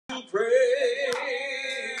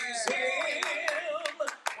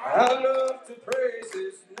I love to praise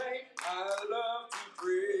his name. I love to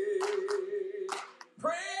praise.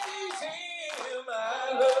 Praise him.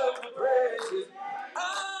 I love to praise his name.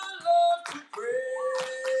 I love to praise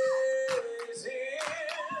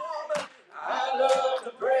him. I love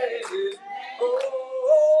to praise his name.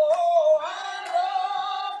 Oh, I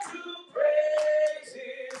love to praise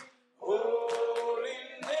his holy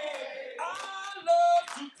name. I love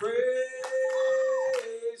to praise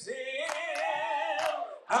him.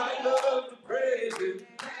 I love to praise him.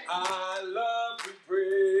 I love to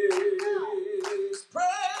praise.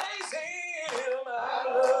 Praise him. I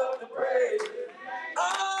love to praise him. I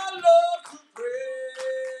love to praise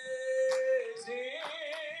him.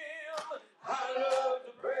 I love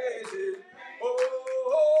to praise him.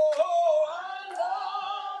 Oh, I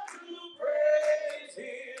love to praise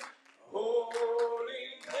his holy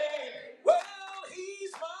name. Well,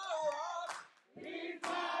 he's my rock. He's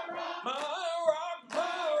my rock. My rock,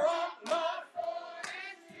 my rock, my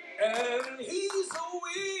and he's a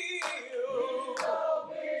wheel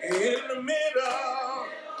in the middle.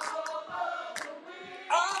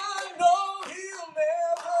 I know he'll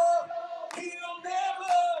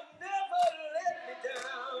never let me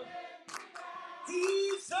down.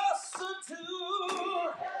 He's just a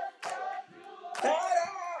tool that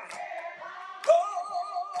oh,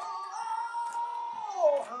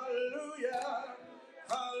 hallelujah,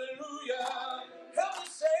 hallelujah. Help me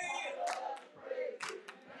say it.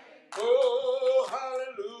 Oh,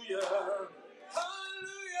 hallelujah,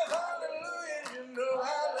 hallelujah, hallelujah. You know I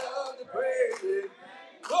love to praise it.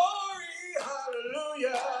 Glory,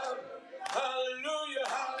 hallelujah, hallelujah,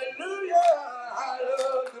 hallelujah. I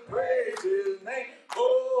love to praise his name.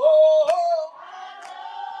 Oh,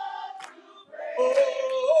 oh,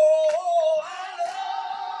 oh, I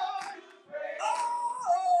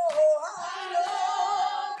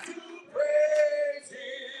love to praise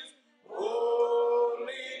his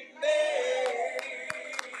holy name.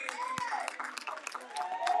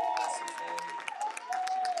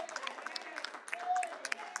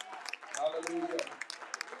 Hallelujah.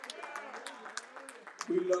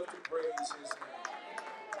 We love to praise his name.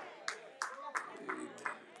 Amen.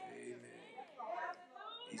 Amen.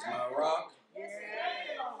 He's my rock,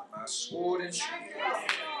 my sword and shield,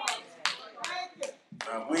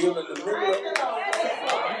 my wheel in the middle of it.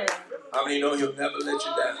 How many know he'll never let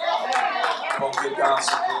you down? Come on, give God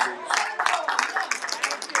some praise.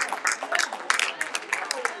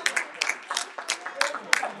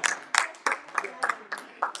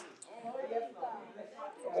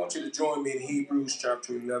 I want you to join me in Hebrews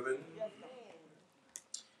chapter 11,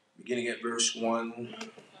 beginning at verse 1. I'm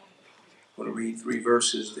going to read 3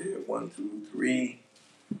 verses there, 1 through 3.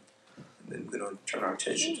 And then we're going to turn our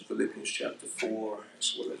attention to Philippians chapter 4,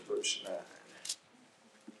 as well as verse 9.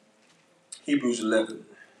 Hebrews 11,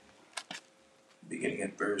 beginning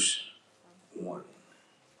at verse 1.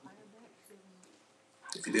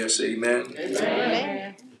 If you dare say amen.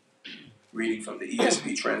 Amen. Reading from the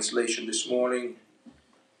ESV translation this morning.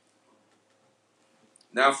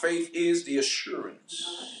 Now faith is the assurance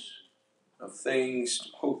of things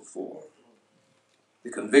hoped for,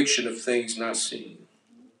 the conviction of things not seen.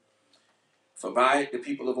 For by it the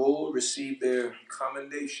people of old received their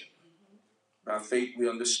commendation. By faith we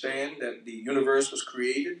understand that the universe was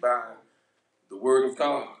created by the word of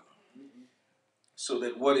God, so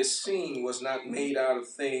that what is seen was not made out of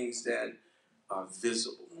things that are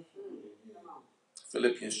visible.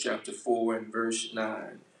 Philippians chapter 4 and verse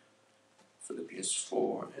 9. Philippians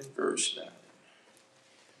 4 and verse 9.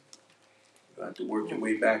 You have to work your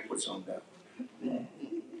way backwards on that one.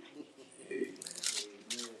 Amen.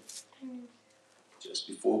 Just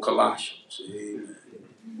before Colossians. Amen.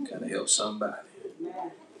 Kind of help somebody.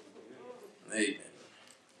 Amen.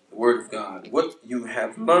 The word of God. What you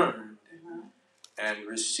have learned and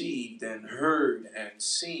received and heard and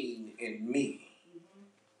seen in me.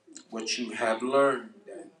 What you have learned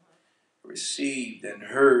and received and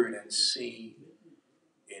heard and seen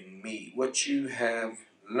in me. What you have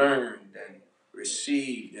learned and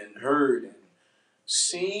received and heard and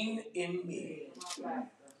seen in me.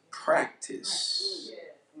 Practice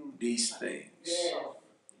these things.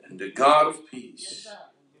 And the God of peace,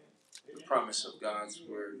 the promise of God's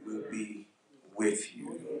word, will be with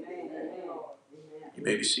you. You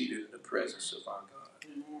may be seated in the presence of our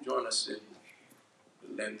God. Join us in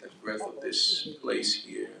the length and breadth of this place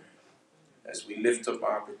here as we lift up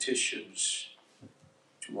our petitions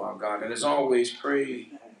to our God. And as always, pray.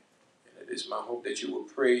 And it is my hope that you will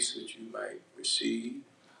pray so that you might receive,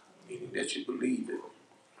 meaning that you believe it.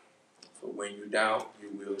 For when you doubt, you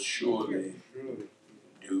will surely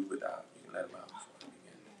do without. You can let him out before I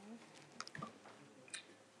begin.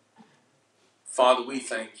 Father, we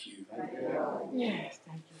thank you Yes,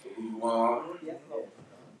 thank you. for who you are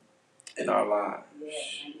in our lives.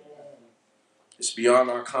 It's beyond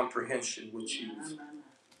our comprehension what you've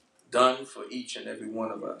done for each and every one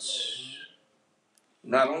of us.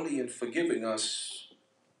 Not only in forgiving us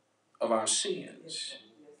of our sins,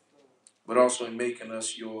 but also in making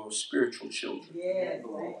us your spiritual children.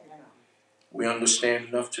 We understand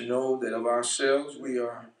enough to know that of ourselves we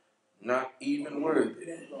are not even worthy.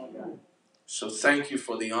 So thank you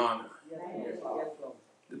for the honor,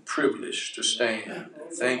 the privilege to stand.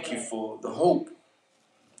 Thank you for the hope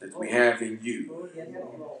that we have in you.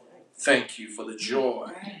 Thank you for the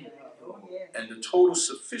joy and the total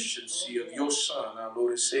sufficiency of your Son, our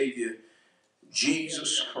Lord and Savior,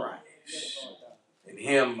 Jesus Christ. In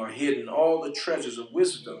him are hidden all the treasures of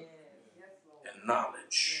wisdom and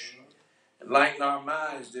knowledge. Enlighten our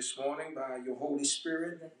minds this morning by your Holy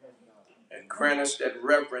Spirit and grant us that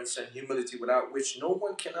reverence and humility without which no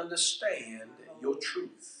one can understand your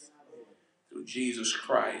truth. Through Jesus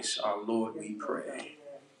Christ, our Lord, we pray.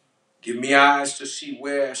 Give me eyes to see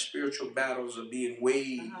where spiritual battles are being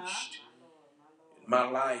waged in my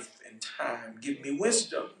life and time. Give me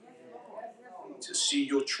wisdom to see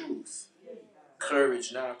your truth.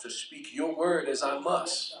 Courage now to speak your word as I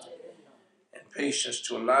must. And patience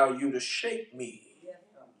to allow you to shape me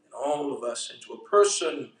and all of us into a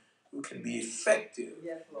person who can be effective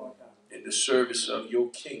in the service of your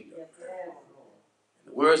kingdom. In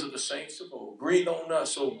the words of the saints of old, breathe on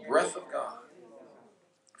us, O breath of God.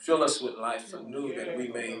 Fill us with life anew that we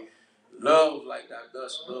may love like thou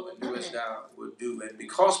dost love and do as thou would do. And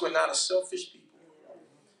because we're not a selfish people,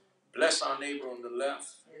 bless our neighbor on the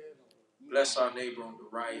left, bless our neighbor on the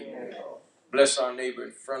right, bless our neighbor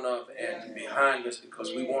in front of and behind us,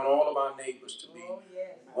 because we want all of our neighbors to be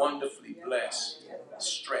wonderfully blessed,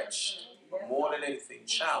 stretched, but more than anything,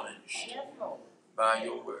 challenged by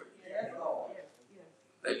your word.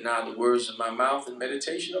 Let now the words of my mouth and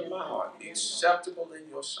meditation of my heart be acceptable in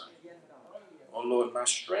your sight. O Lord, my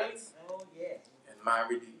strength and my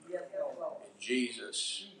redeemer. In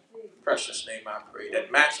Jesus' precious name I pray.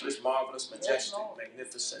 That matchless, marvelous, majestic,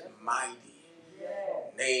 magnificent, mighty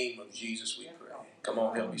name of Jesus we pray. Come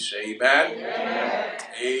on, help me say amen. Amen.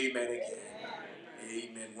 Amen again.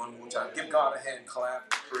 Amen. One more time. Give God a hand clap.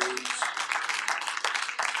 Praise.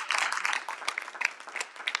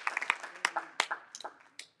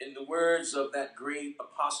 In the words of that great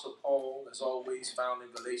apostle Paul, as always found in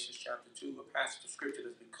Galatians chapter 2, a passage of scripture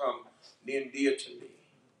that's become near and dear to me.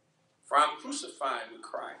 For I'm crucified with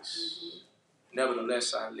Christ.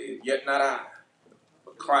 Nevertheless I live, yet not I,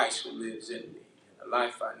 but Christ who lives in me. The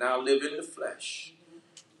life I now live in the flesh,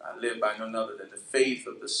 I live by none other than the faith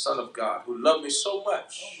of the Son of God, who loved me so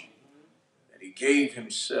much that he gave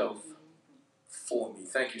himself for me.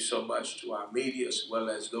 Thank you so much to our media, as well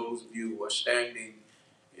as those of you who are standing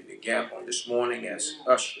in the gap on this morning as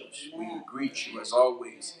ushers. We greet you as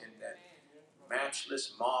always in that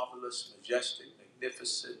matchless, marvelous, majestic,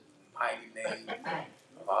 magnificent, mighty name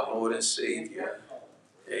of our Lord and Savior.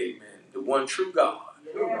 Amen. The one true God,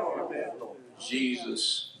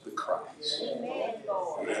 Jesus the Christ.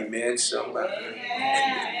 Amen, somebody.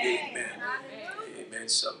 Amen. Amen,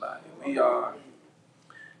 somebody.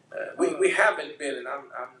 We haven't been, and I'm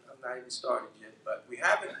not even started yet, but we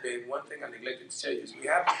haven't been, one thing I neglected to tell you is we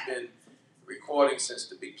haven't been recording since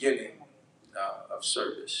the beginning of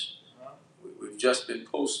service. We've just been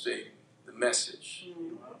posting the message.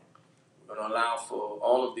 We're going to allow for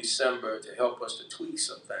all of December to help us to tweak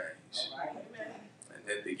some things. And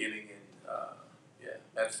then beginning in,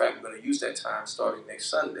 matter of fact, we're going to use that time starting next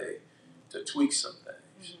Sunday to tweak some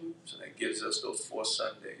things. So that gives us those 4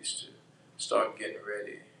 Sundays to start getting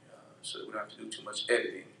ready so that we don't have to do too much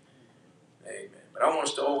editing. Amen. But I want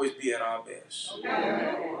us to always be at our best.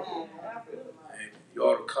 Amen. You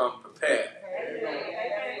ought to come prepared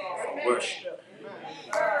for worship.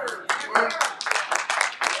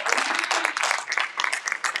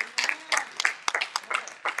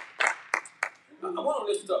 I want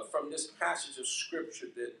to lift up from this passage of scripture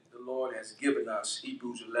that the Lord has given us,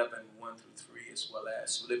 Hebrews 11, 1 through 3, as well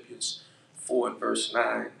as Philippians 4 and verse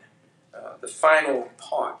 9, the final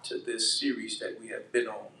part to this series that we have been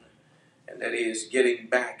on, and that is getting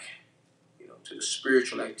back, to the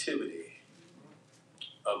spiritual activity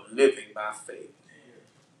of living by faith.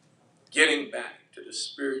 Getting back to the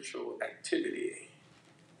spiritual activity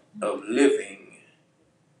of living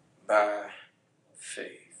by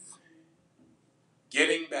faith.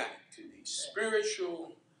 Getting back to the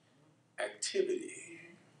spiritual activity,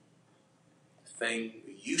 thing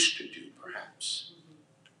we used to do perhaps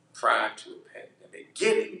prior to a pandemic.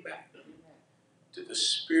 Getting back to the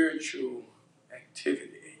spiritual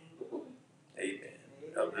activity, amen,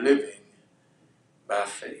 of living by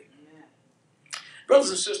faith. Brothers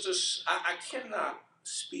and sisters, I cannot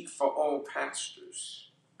speak for all pastors,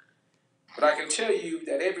 but I can tell you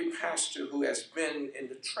that every pastor who has been in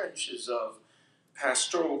the trenches of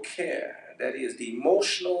pastoral care, that is the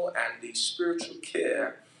emotional and the spiritual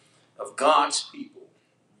care of God's people,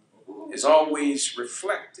 is always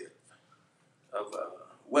reflective of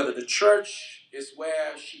whether the church is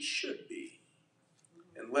where she should be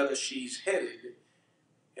and whether she's headed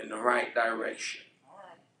in the right direction.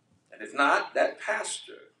 And if not, that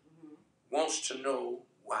pastor wants to know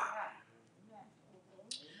why.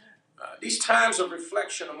 These times of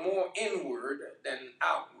reflection are more inward than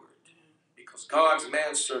outward, because God's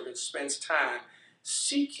manservant spends time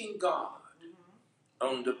seeking God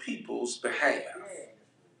on the people's behalf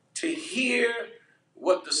to hear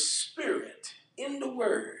what the Spirit in the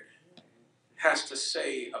Word has to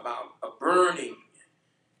say about a burning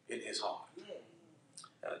in his heart.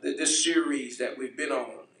 This series that we've been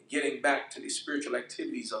on, getting back to the spiritual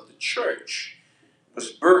activities of the church,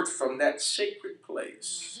 was birthed from that sacred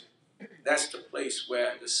place. That's the place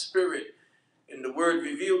where the Spirit in the Word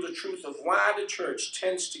revealed the truth of why the church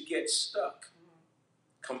tends to get stuck,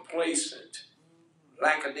 complacent,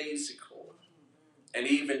 lackadaisical, and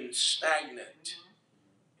even stagnant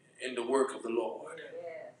in the work of the Lord.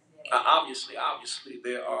 Obviously,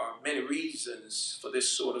 there are many reasons for this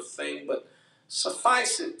sort of thing, but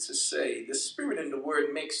suffice it to say, the Spirit in the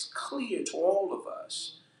Word makes clear to all of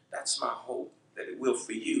us, that's my hope, that it will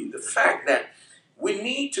for you, the fact that we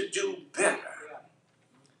need to do better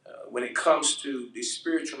when it comes to the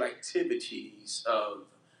spiritual activities of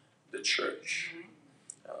the church.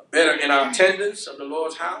 Better in our attendance of the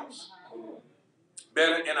Lord's house,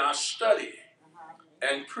 better in our study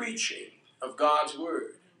and preaching of God's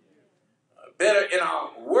Word, better in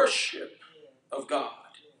our worship of God,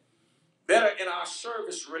 better in our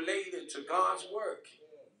service related to God's work.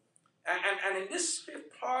 And in this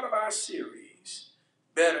fifth part of our series,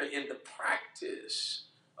 better in the practice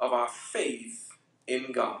of our faith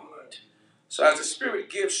in God. So as the Spirit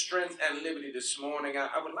gives strength and liberty this morning,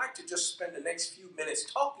 I would like to just spend the next few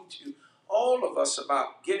minutes talking to all of us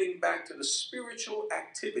about getting back to the spiritual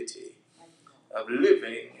activity of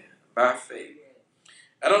living by faith.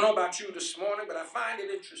 I don't know about you this morning, but I find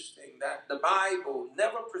it interesting that the Bible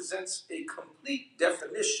never presents a complete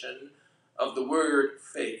definition of the word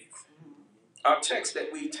faith. Our text that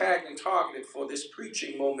we've tagged and targeted for this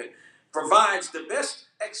preaching moment provides the best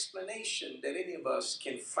explanation that any of us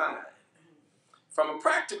can find. From a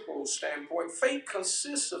practical standpoint, faith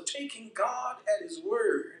consists of taking God at His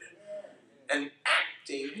word and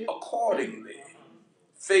acting accordingly.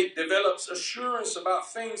 Faith develops assurance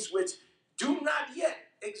about things which do not yet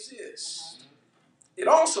exist. It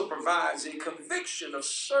also provides a conviction of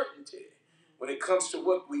certainty when it comes to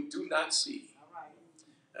what we do not see.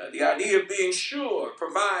 The idea of being sure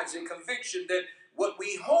provides a conviction that what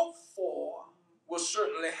we hope for will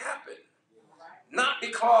certainly happen. Not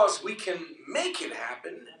because we can make it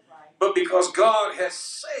happen, but because God has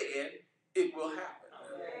said it will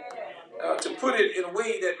happen. To put it in a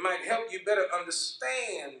way that might help you better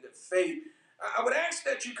understand faith, I would ask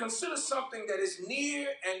that you consider something that is near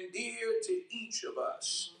and dear to each of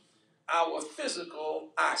us: our physical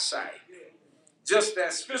eyesight. Just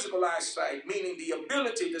as physical eyesight, meaning the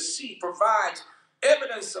ability to see, provides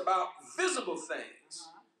evidence about visible things,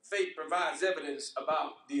 faith provides evidence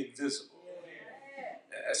about the invisible.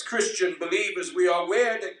 As Christian believers, we are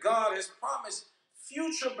aware that God has promised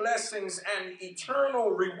future blessings and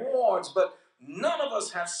eternal rewards, but none of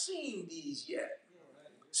us have seen these yet.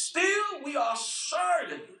 Still, we are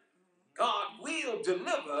certain God will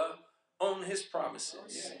deliver on His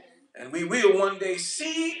promises. And we will one day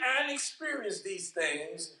see and experience these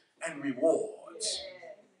things and rewards.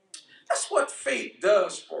 That's what faith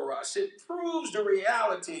does for us. It proves the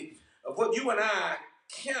reality of what you and I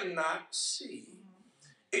cannot see.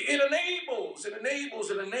 It enables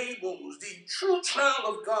the true child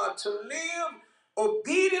of God to live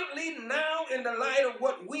obediently now in the light of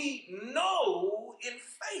what we know in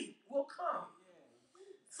faith will come.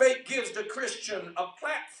 Faith gives the Christian a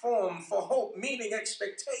platform for hope, meaning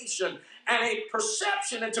expectation, and a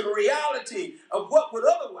perception into the reality of what would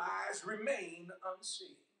otherwise remain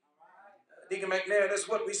unseen. Deacon McNair, that's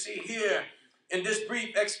what we see here in this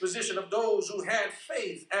brief exposition of those who had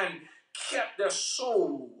faith and kept their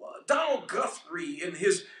soul. Donald Guthrie, in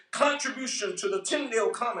his contribution to the Tyndale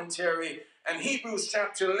commentary and Hebrews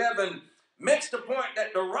chapter 11, makes the point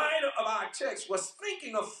that the writer of our text was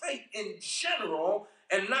thinking of faith in general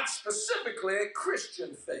and not specifically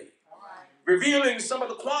Christian faith. revealing some of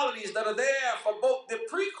the qualities that are there for both the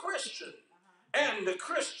pre-Christian and the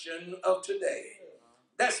Christian of today.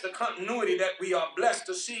 That's the continuity that we are blessed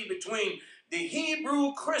to see between the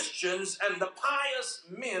Hebrew Christians and the pious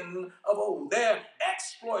men of old. Their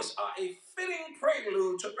exploits are a fitting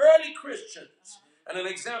prelude to early Christians and an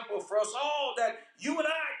example for us all that you and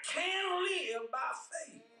I can live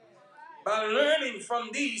by faith, by learning from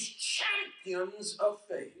these champions of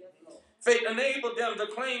faith. Faith enabled them to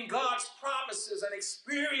claim God's promises and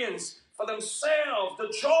experience for themselves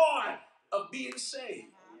the joy of being saved.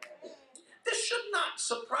 This should not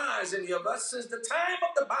surprise any of us. Since the time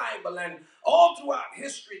of the Bible and all throughout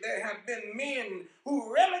history, there have been men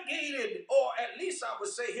who relegated, or at least I would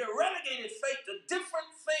say here, relegated faith to different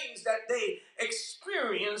things that they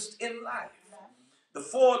experienced in life. The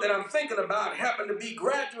four that I'm thinking about happen to be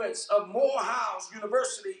graduates of Morehouse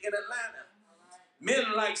University in Atlanta.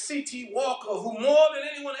 Men like C.T. Walker, who more than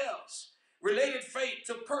anyone else related faith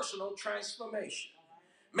to personal transformation.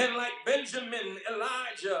 Men like Benjamin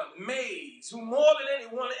Elijah Mays, who more than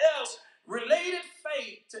anyone else related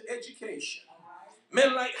faith to education.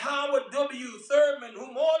 Men like Howard W. Thurman,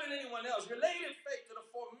 who more than anyone else related faith to the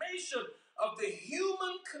formation of the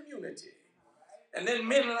human community. And then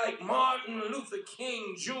men like Martin Luther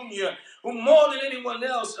King Jr., who more than anyone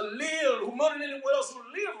else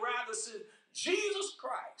said Jesus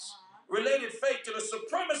Christ related faith to the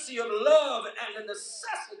supremacy of love and the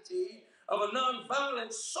necessity of a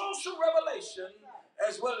nonviolent social revelation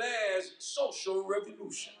as well as social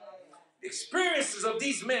revolution. The experiences of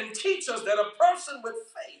these men teach us that a person with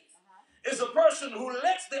faith is a person who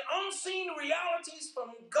lets the unseen realities from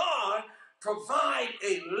God provide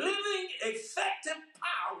a living, effective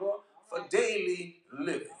power for daily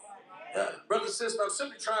living. Brothers and sisters, I'm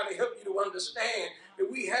simply trying to help you to understand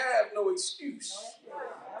that we have no excuse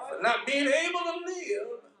for not being able to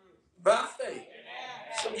live by faith.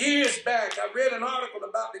 Some years back, I read an article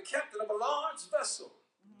about the captain of a large vessel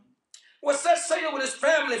who was set sail with his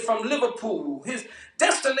family from Liverpool. His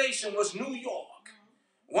destination was New York.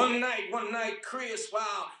 One night, Chris,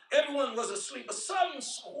 while everyone was asleep, a sudden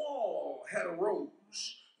squall had arose.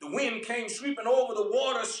 The wind came sweeping over the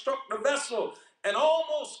water, struck the vessel, and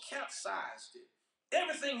almost capsized it.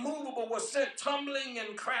 Everything movable was sent tumbling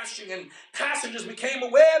and crashing, and passengers became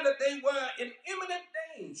aware that they were in imminent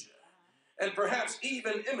danger and perhaps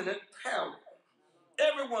even imminent peril.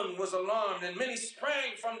 Everyone was alarmed, and many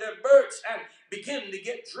sprang from their berths and began to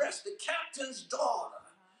get dressed. The captain's daughter,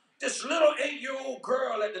 this little 8-year-old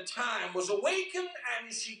girl at the time, was awakened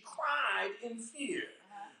and she cried in fear.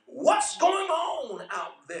 What's going on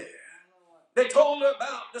out there? They told her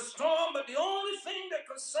about the storm, but the only thing that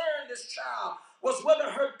concerned this child was whether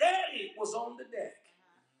her daddy was on the deck.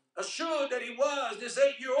 Assured that he was, this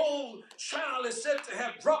 8-year-old child is said to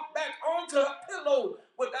have dropped back onto her pillow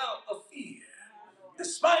without a fear.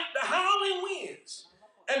 Despite the howling winds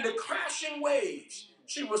and the crashing waves,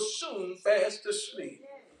 she was soon fast asleep.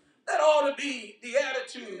 That ought to be the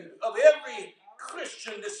attitude of every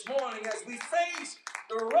Christian this morning as we face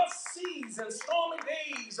the rough seas and stormy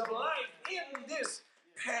days of life in this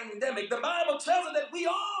pandemic. The Bible tells us that we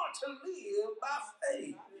are to live by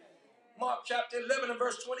faith. Mark chapter 11 and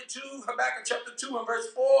verse 22, Habakkuk chapter 2 and verse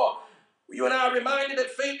 4. You and I are reminded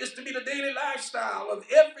that faith is to be the daily lifestyle of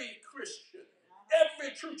every Christian,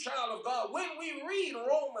 every true child of God. When we read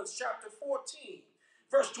Romans chapter 14,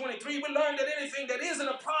 verse 23, we learn that anything that isn't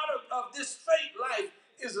a product of this faith life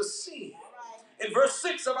is a sin. In verse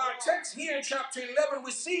 6 of our text here in chapter 11,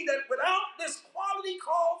 we see that without this quality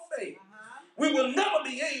called faith, we will never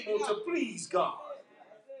be able to please God.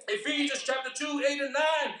 Ephesians chapter 2, 8 and 9,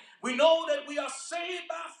 we know that we are saved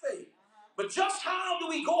by faith. But just how do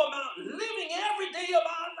we go about living every day of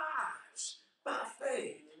our lives? By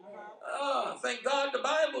faith. Thank God the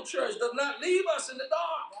Bible church does not leave us in the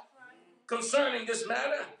dark concerning this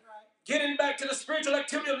matter. Getting back to the spiritual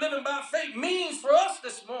activity of living by faith means for us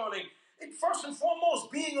this morning, first and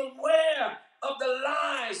foremost, being aware of the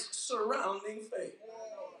lies surrounding faith.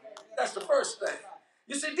 That's the first thing.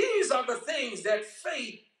 You see, these are the things that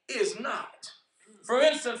faith is not. For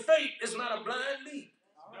instance, faith is not a blind leap.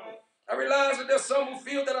 I realize that there's some who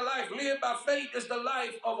feel that a life lived by faith is the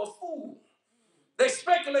life of a fool. They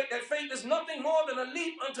speculate that faith is nothing more than a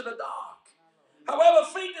leap into the dark. However,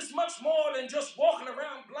 faith is much more than just walking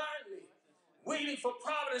around blindly, waiting for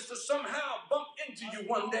providence to somehow bump into you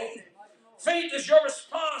one day. Faith is your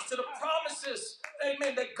response to the promises,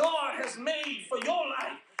 amen, that God has made for your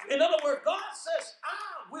life. In other words, God says,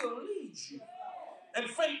 I will lead you. And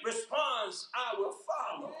faith responds, I will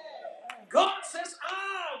follow. God says,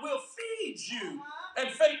 I will feed you. And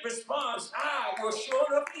faith responds, I will sure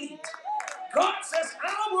enough eat. God says,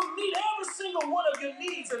 I will meet every single one of your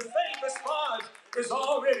needs, and faith response is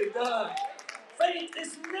already done. Faith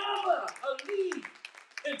is never a leap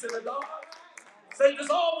into the dark. Faith is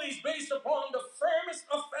always based upon the firmest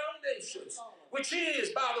of foundations, which is,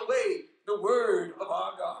 by the way, the word of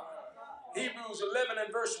our God. Hebrews 11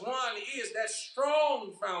 and verse 1 is that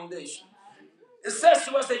strong foundation. It says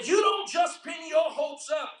to us that you don't just pin your hopes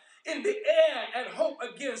up in the air and hope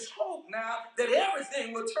against hope now that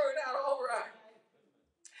everything will turn out all right.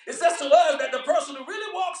 It says to us that the person who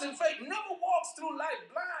really walks in faith never walks through life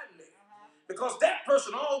blindly, because that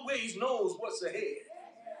person always knows what's ahead.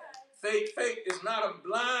 Faith is not a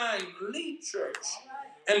blind lead, church.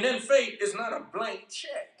 And then faith is not a blank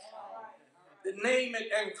check. The name it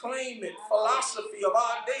and claim it philosophy of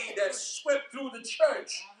our day that swept through the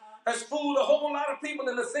church has fooled a whole lot of people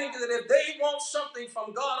into thinking that if they want something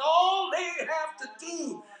from God, all they have to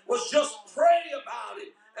do was just pray about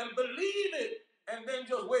it and believe it and then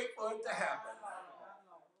just wait for it to happen.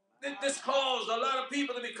 This caused a lot of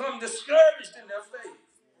people to become discouraged in their faith,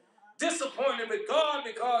 disappointed with God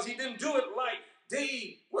because he didn't do it like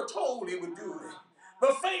they were told he would do it.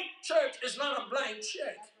 But faith, church, is not a blank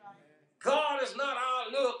check. God is not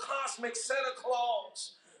our little cosmic Santa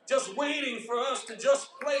Claus just waiting for us to just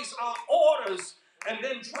place our orders and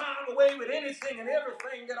then drive away with anything and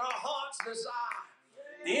everything that our hearts desire.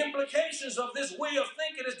 The implications of this way of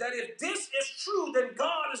thinking is that if this is true, then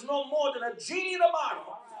God is no more than a genie in a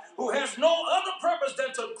bottle who has no other purpose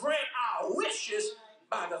than to grant our wishes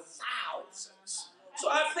by the thousands. So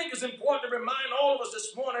I think it's important to remind all of us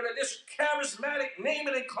this morning that this charismatic name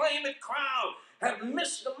it and claim it crowd have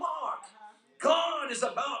missed the mark. God is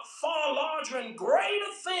about far larger and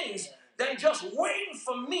greater things than just waiting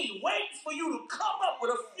for me, waiting for you to come up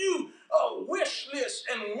with a few wish lists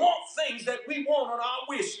and want things that we want on our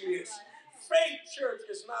wish list. Faith, church,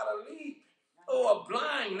 is not a leap or a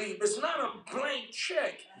blind leap. It's not a blank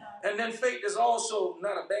check. And then faith is also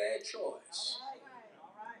not a bad choice.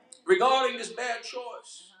 Regarding this bad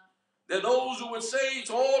choice, there are those who would say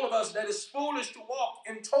to all of us that it's foolish to walk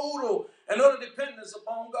in total and utter dependence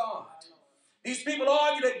upon God. These people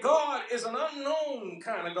argue that God is an unknown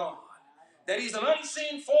kind of God, that he's an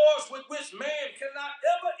unseen force with which man cannot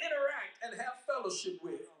ever interact and have fellowship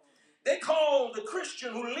with. They call the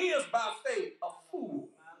Christian who lives by faith a fool.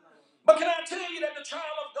 But can I tell you that the child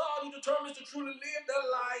of God who determines to truly live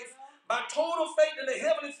their life by total faith in the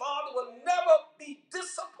Heavenly Father will never be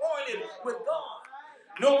disappointed with God,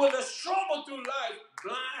 nor will they struggle through life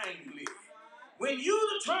blindly. When you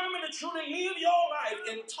determine to truly live your life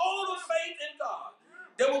in total faith in God,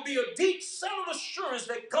 there will be a deep settled assurance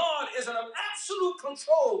that God is in absolute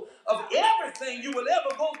control of everything you will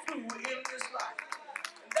ever go through in this life.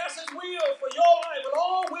 And that's his will for your life will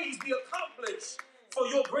always be accomplished for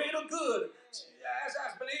your greater good.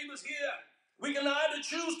 As believers here, we can either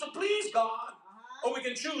choose to please God or we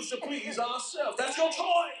can choose to please ourselves. That's your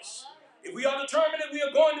choice. If we are determined that we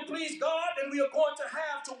are going to please God, then we are going to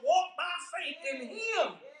have to walk by faith in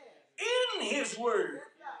him, in his word,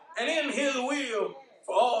 and in his will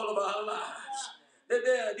for all of our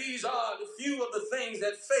lives. These are the few of the things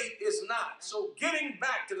that faith is not. So getting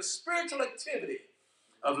back to the spiritual activity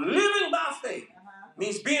of living by faith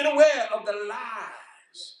means being aware of the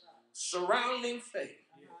lies surrounding faith.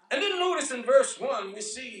 And then notice in verse 1, we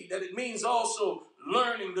see that it means also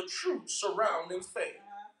learning the truth surrounding faith.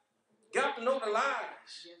 Got to know the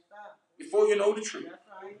lies before you know the truth.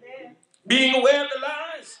 Being aware of the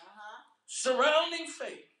lies surrounding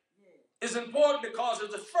faith is important because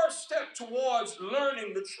it's the first step towards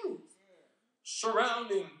learning the truth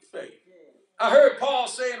surrounding faith. I heard Paul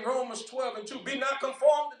say in Romans 12 and 2, be not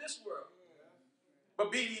conformed to this world,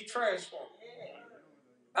 but be ye transformed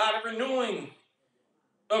out of renewing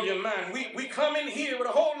of your mind. We come in here with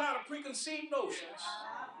a whole lot of preconceived notions.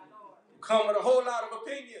 Come with a whole lot of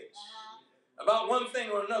opinions about one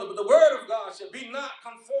thing or another. But the word of God said, be not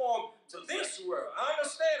conformed to this world. I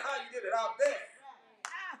understand how you did it out there.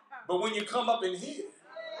 But when you come up in here,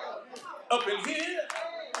 up in here,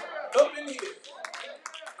 up in here,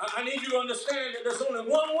 I need you to understand that there's only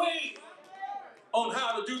one way on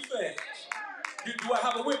how to do things. Do I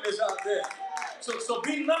have a witness out there? So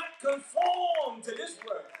be not conformed to this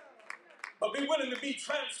world, but be willing to be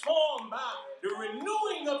transformed by the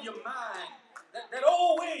renewing of your mind. That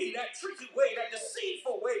old way, that tricky way, that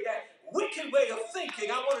deceitful way, that wicked way of thinking,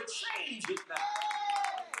 I want to change it now.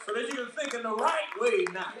 So that you can think in the right way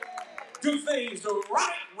now. Do things the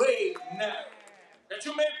right way now. That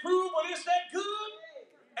you may prove what is that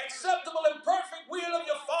good, acceptable, and perfect will of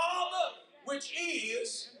your Father, which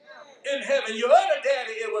is in heaven. Your other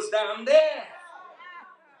daddy, it was down there.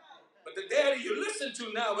 But the daddy daddy you listen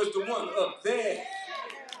to now is the one up there.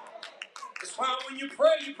 That's why when you pray,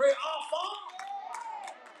 our Father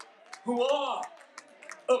who are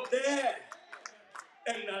up there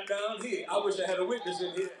and not down here. I wish I had a witness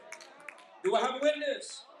in here. Do I have a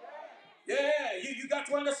witness? Yeah, you got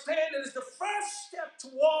to understand that it's the first step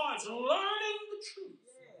towards learning the truth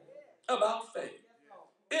about faith.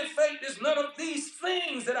 If faith is none of these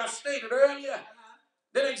things that I stated earlier,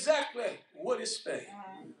 then exactly what is faith?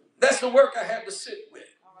 That's the work I have to sit with.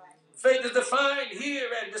 Faith is defined here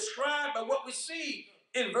and described by what we see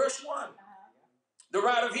in verse 1. The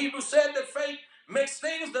writer of Hebrews said that faith makes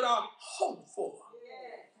things that are hoped for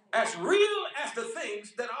as real as the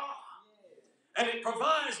things that are. And it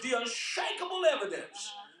provides the unshakable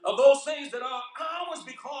evidence of those things that are ours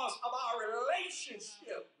because of our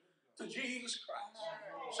relationship to Jesus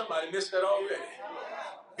Christ. Somebody missed that already.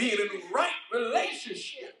 Being in right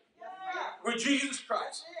relationship with Jesus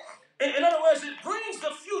Christ. In other words, it brings the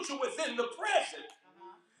future within the present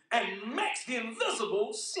and makes the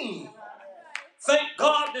invisible seen. Thank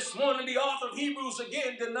God this morning the author of Hebrews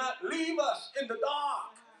again did not leave us in the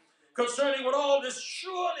dark concerning what all this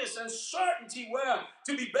sureness and certainty were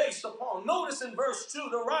to be based upon. Notice in verse 2,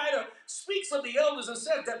 the writer speaks of the elders and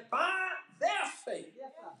says that by their faith,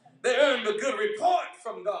 they earned a good report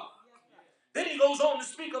from God. Then he goes on to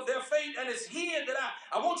speak of their faith, and it's here that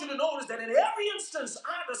I want you to notice that in every instance,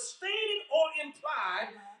 either stated or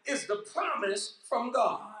implied, is the promise from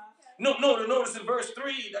God. Notice in verse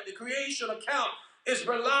 3 that the creation account is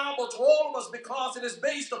reliable to all of us because it is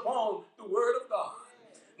based upon the word of God.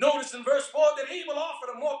 Notice in verse 4 that Abel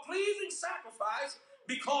offered a more pleasing sacrifice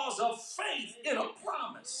because of faith in a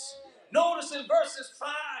promise. Notice in verses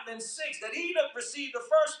 5 and 6 that Enoch received the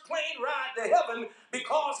first plane ride to heaven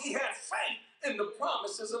because he had faith in the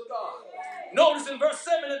promises of God. Notice in verse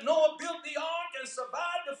 7 that Noah built the ark and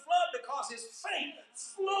survived the flood because his faith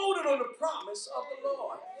floated on the promise of the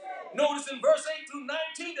Lord. Notice in verse 8 through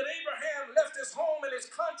 19 that Abraham left his home and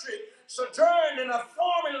his country, sojourned in a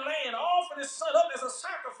foreign land, offered his son up as a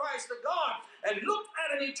sacrifice to God, and looked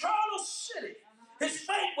at an eternal city. His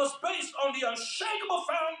faith was based on the unshakable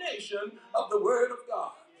foundation of the Word of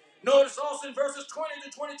God. Notice also in verses 20 to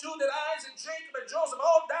 22 that Isaac, Jacob, and Joseph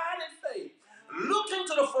all died in faith, looking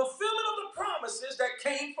to the fulfillment of the promises that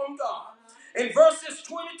came from God. In verses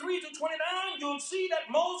 23 to 29, you'll see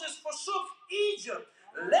that Moses forsook Egypt,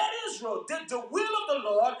 led Israel, did the will of the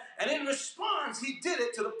Lord, and in response, he did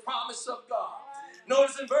it to the promise of God.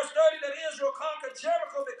 Notice in verse 30 that Israel conquered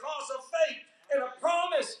Jericho because of faith in a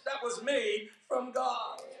promise that was made from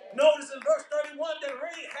God. Notice in verse 31 that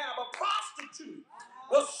Rahab, a prostitute,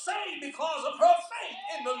 was saved because of her faith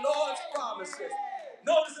in the Lord's promises.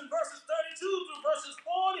 Notice in verses 32 through verses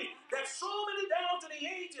 40 that so many down to the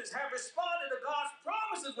ages have responded to God's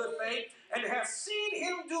promises with faith and have seen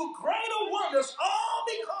him do greater wonders, all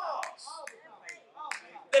because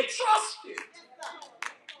they trusted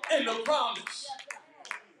in the promise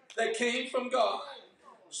that came from God.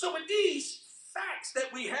 So with these facts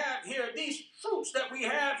that we have here, these truths that we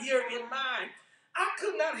have here in mind, I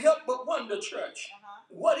could not help but wonder, church,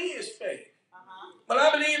 what is faith? But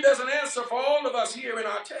I believe there's an answer for all of us here in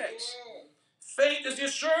our text. Faith is the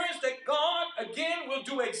assurance that God, again, will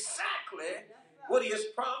do exactly what he has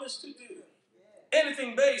promised to do.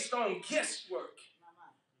 Anything based on guesswork,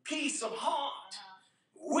 peace of heart,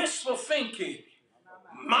 wishful thinking,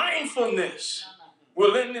 mindfulness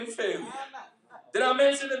will end in failure. Did I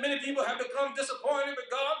mention that many people have become disappointed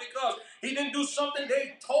with God because he didn't do something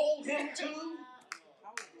they told him to?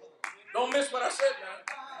 Don't miss what I said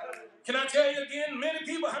now. Can I tell you again? Many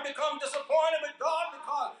people have become disappointed with God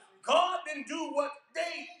because God didn't do what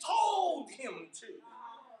they told him to.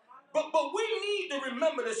 But we need to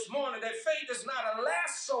remember this morning that faith is not a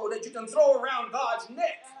lasso that you can throw around God's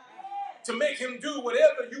neck to make him do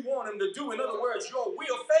whatever you want him to do. In other words, your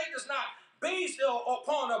will. Faith is not based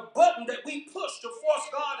upon a button that we push to force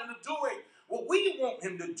God into doing what we want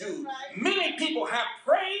him to do. Many people have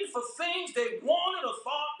prayed for things they wanted or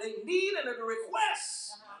thought they needed, and the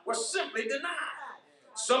requests were simply denied.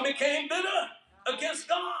 Some became bitter against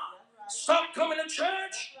God, stopped coming to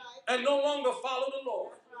church, and no longer followed the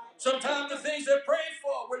Lord. Sometimes the things they prayed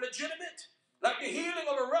for were legitimate, like the healing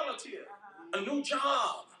of a relative, a new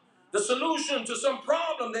job, the solution to some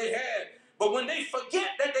problem they had. But when they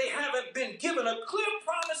forget that they haven't been given a clear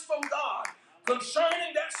promise from God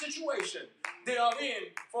concerning that situation, they are in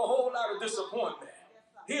for a whole lot of disappointment.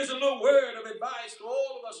 Here's a little word of advice to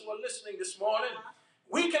all of us who are listening this morning.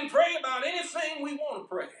 We can pray about anything we want to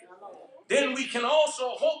pray. Then we can also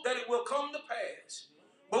hope that it will come to pass.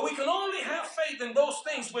 But we can only have faith in those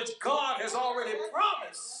things which God has already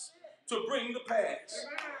promised to bring to pass.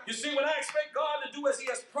 You see, when I expect God to do as he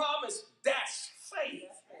has promised, that's faith.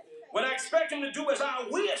 When I expect him to do as I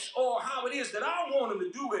wish or how it is that I want him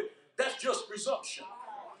to do it, that's just presumption.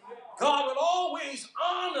 God will always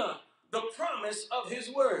honor the promise of his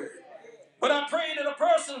word. When I pray that a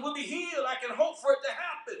person will be healed, I can hope for it to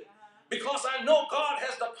happen because I know God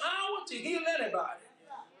has the power to heal anybody.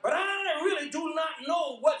 But I really do not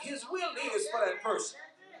know what his will is for that person.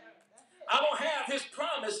 I don't have his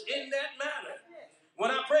promise in that matter.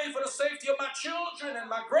 When I pray for the safety of my children and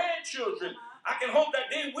my grandchildren, I can hope that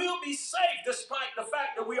they will be safe despite the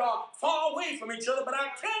fact that we are far away from each other, but I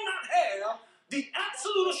cannot have the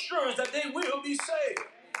absolute assurance that they will be saved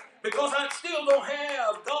because I still don't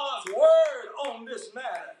have God's word on this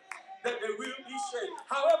matter that they will be saved.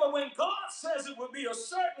 However, when God says it will be a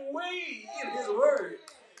certain way in his word,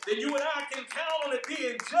 then you and I can count on it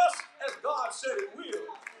being just as God said it will.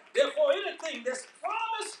 Therefore, anything that's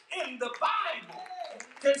promised in the Bible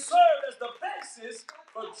can serve as the basis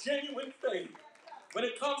for genuine faith. When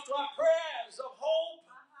it comes to our prayers of hope,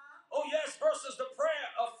 oh yes, versus the prayer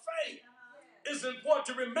of faith, it's important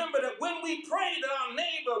to remember that when we pray that our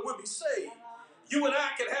neighbor will be saved, you and I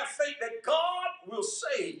can have faith that God will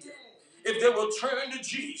save them if they will turn to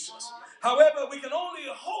Jesus. However, we can only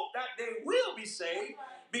hope that they will be saved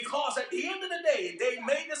because at the end of the day, they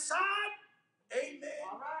may decide, amen,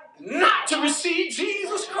 not to receive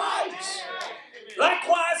Jesus Christ.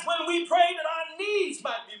 Likewise, when we pray that our needs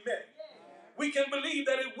might be met, we can believe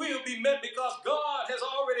that it will be met because God has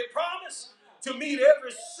already promised to meet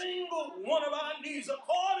every single one of our needs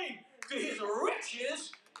according to his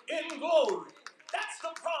riches in glory. That's the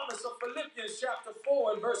promise of Philippians chapter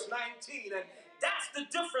 4 and verse 19. And that's the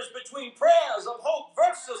difference between prayers of hope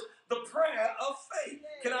versus the prayer of faith.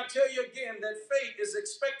 Can I tell you again that faith is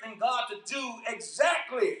expecting God to do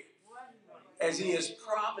exactly as he has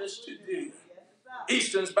promised to do?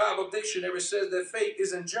 Easton's Bible Dictionary says that faith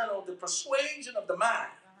is in general the persuasion of the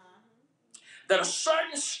mind that a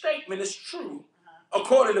certain statement is true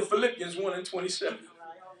according to Philippians 1 and 27.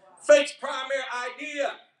 Faith's primary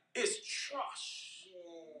idea is trust.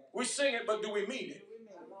 We sing it, but do we mean it?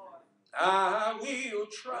 I will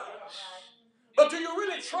trust. But do you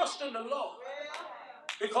really trust in the Lord?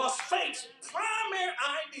 Because faith's primary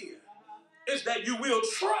idea is that you will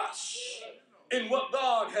trust in what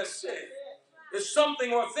God has said. If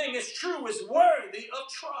something or thing is true, is worthy of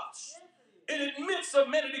trust. It admits of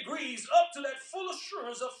many degrees up to that full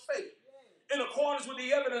assurance of faith in accordance with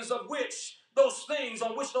the evidence of which those things,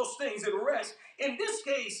 on which those things it rests. In this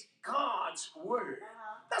case, God's word.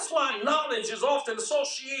 That's why knowledge is often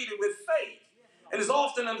associated with faith and is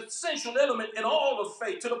often an essential element in all of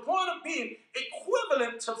faith to the point of being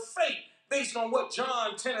equivalent to faith based on what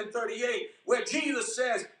John 10 and 38, where Jesus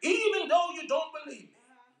says, even though you don't believe me,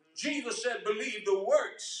 Jesus said, believe the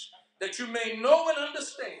works that you may know and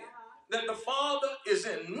understand that the Father is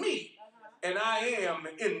in me and I am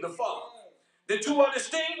in the Father. The two are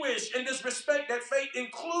distinguished in this respect that faith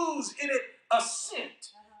includes in it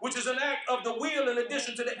assent, which is an act of the will in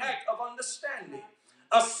addition to the act of understanding.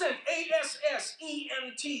 Assent,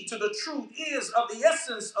 A-S-S-E-N-T, to the truth is of the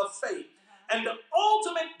essence of faith and the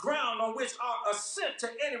ultimate ground on which our assent to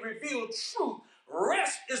any revealed truth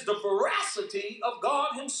rest is the veracity of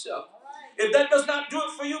God himself. If that does not do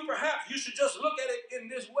it for you, perhaps you should just look at it in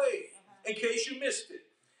this way, in case you missed it.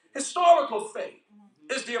 Historical faith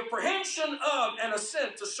is the apprehension of and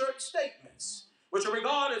assent to certain statements, which are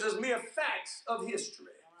regarded as mere facts of history.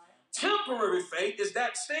 Temporary faith is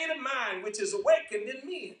that state of mind which is awakened in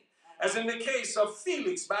men, as in the case of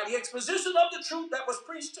Felix, by the exposition of the truth that was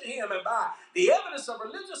preached to him and by the evidence of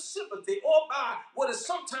religious sympathy or by what is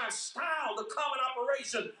sometimes styled the common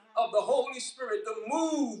operation of the Holy Spirit, the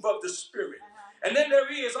move of the Spirit. And then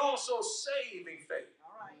there is also saving faith,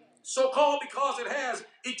 so-called because it has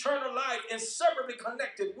eternal life inseparably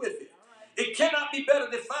connected with it. It cannot be better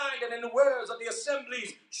defined than in the words of the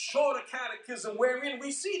Assembly's Shorter Catechism, wherein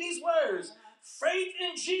we see these words: faith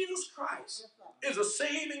in Jesus Christ is a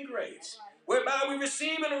saving grace, whereby we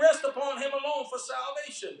receive and rest upon him alone for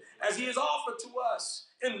salvation, as he is offered to us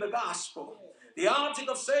in the gospel. The object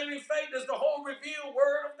of saving faith is the whole revealed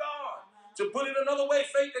word of God. To put it another way,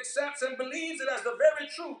 faith accepts and believes it as the very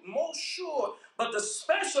truth, most sure. But the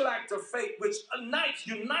special act of faith, which unites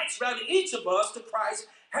each of us to Christ,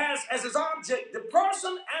 has as its object the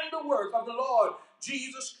person and the work of the Lord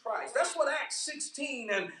Jesus Christ. That's what Acts 16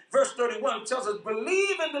 and verse 31 tells us.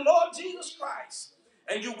 Believe in the Lord Jesus Christ,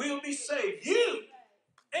 and you will be saved, you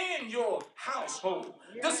and your household.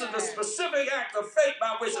 This is the specific act of faith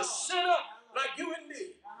by which a sinner like you and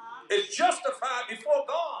me is justified before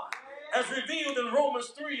God as revealed in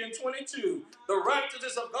Romans 3:22, the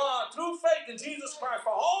righteousness of God through faith in Jesus Christ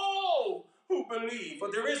for all who believe.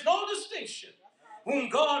 For there is no distinction, whom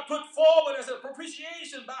God put forward as a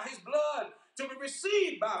propitiation by his blood to be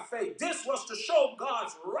received by faith. This was to show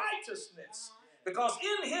God's righteousness, because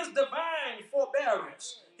in his divine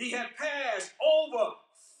forbearance he had passed over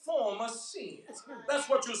former sins. That's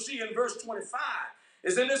what you'll see in verse 25.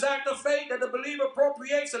 It's in this act of faith that the believer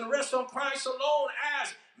appropriates and rests on Christ alone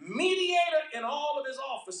as mediator in all of his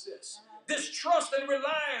offices. This trust and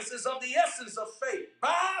reliance is of the essence of faith.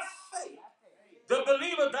 By faith, the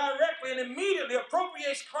believer directly and immediately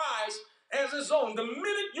appropriates Christ as his own. The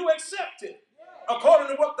minute you accept it, according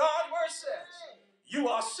to what God's word says, you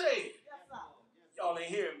are saved. Y'all ain't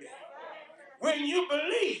hearing me. When you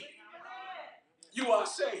believe, you are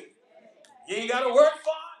saved. You ain't got to work for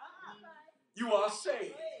it. You are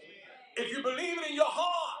saved. If you believe it in your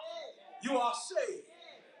heart, you are saved.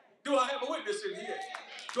 Do I have a witness in here?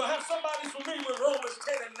 Do I have somebody familiar with Romans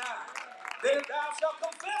 10:9? That if thou shalt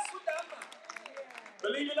confess with thy mouth,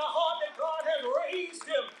 believe in thy heart that God has raised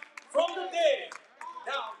him from the dead,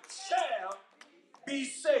 thou shalt be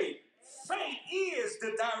saved. Faith is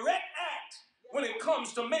the direct act when it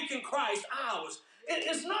comes to making Christ ours. It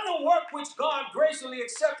is not a work which God graciously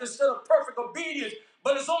accepts instead of perfect obedience,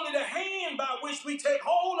 but it's only the hand by which we take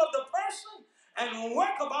hold of the person and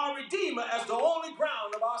work of our Redeemer as the only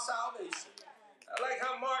ground of our salvation. I like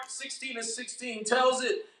how Mark 16:16 tells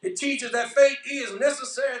it. It teaches that faith is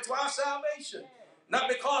necessary to our salvation. Not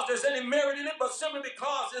because there's any merit in it, but simply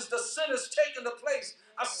because it's the sinner's taking the place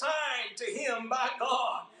assigned to him by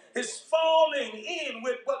God. His falling in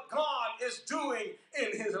with what God is doing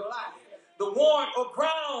in his life. The warrant or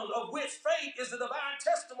ground of which faith is the divine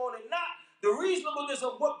testimony, not the reasonableness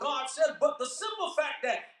of what God says, but the simple fact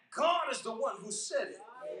that God is the one who said it.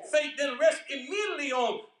 Faith then rests immediately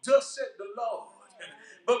on, thus said the Lord.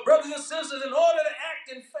 But brothers and sisters, in order to act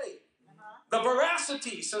in faith, the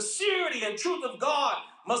veracity, sincerity, and truth of God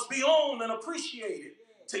must be owned and appreciated,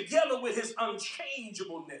 together with his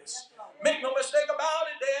unchangeableness. Make no mistake about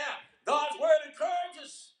it there. God's word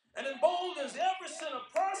encourages and emboldens every sinner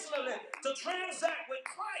personally to transact with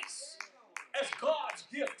Christ as God's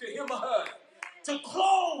gift to him or her, to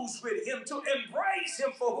close with him, to embrace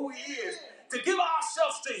him for who he is, to give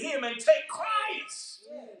ourselves to him and take Christ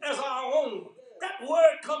as our own. That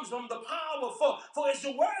word comes from the power, for it's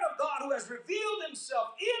the word of God who has revealed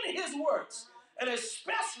himself in his works, and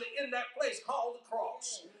especially in that place called the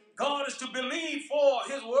cross. God is to believe for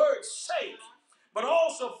his word's sake, but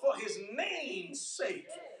also for his name's sake.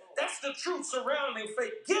 That's the truth surrounding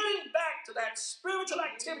faith. Getting back to that spiritual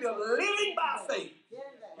activity of living by faith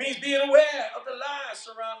means being aware of the lies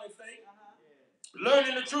surrounding faith,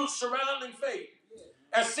 learning the truth surrounding faith,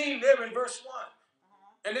 as seen there in verse 1.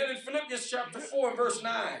 And then in Philippians chapter 4 and verse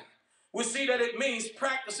 9, we see that it means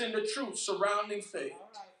practicing the truth surrounding faith.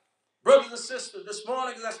 Brothers and sisters, this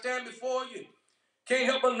morning as I stand before you, can't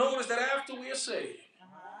help but notice that after we are saved,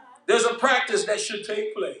 there's a practice that should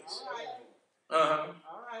take place.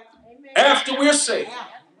 After we're saved,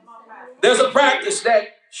 there's a practice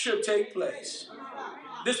that should take place.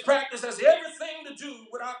 This practice has everything to do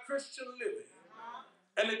with our Christian living.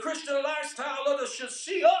 And the Christian lifestyle, others should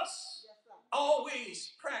see us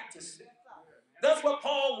always practicing. That's what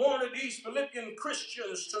Paul wanted these Philippian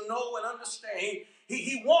Christians to know and understand.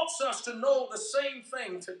 He wants us to know the same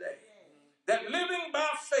thing today. That living by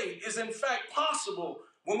faith is in fact possible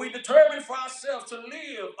when we determine for ourselves to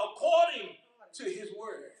live according to his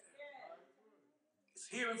word. It's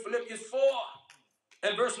here in Philippians 4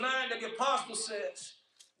 and verse 9 that the apostle says,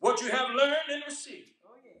 what you have learned and received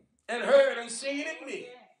and heard and seen in me,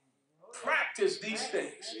 practice these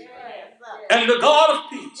things. And the God of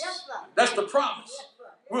peace, that's the promise,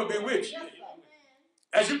 will be with you.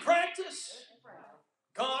 As you practice,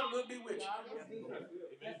 God will be with you.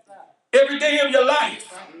 Every day of your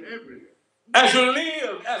life, as you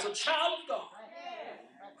live as a child of God,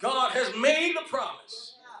 God has made the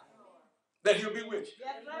promise that he'll be with you.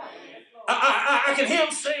 I can hear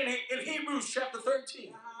him saying in Hebrews chapter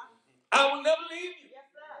 13, I will never leave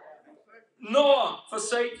you, nor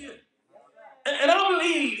forsake you. And I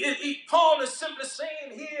believe Paul is simply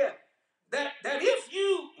saying here that if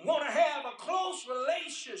you want to have a close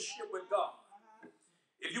relationship with God,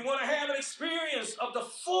 if you want to have an experience of the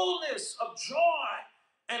fullness of joy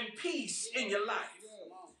and peace in your life,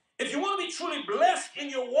 if you want to be truly blessed in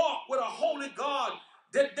your walk with a holy God,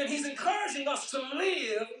 then he's encouraging us to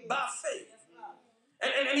live by faith.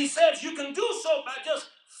 And he says you can do so by just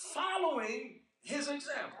following his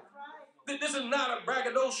example. This is not a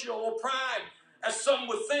braggadocio or pride as some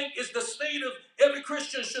would think, is the state of every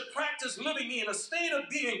Christian should practice living in, a state of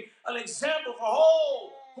being an example for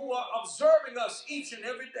all who are observing us each and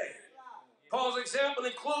every day. Paul's example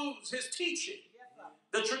includes his teaching,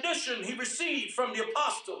 the tradition he received from the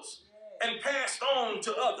apostles and passed on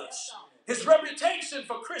to others, his reputation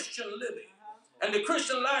for Christian living, and the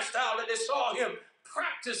Christian lifestyle that they saw him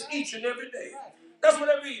practice each and every day. That's what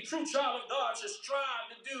every true child of God should strive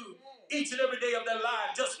to do each and every day of their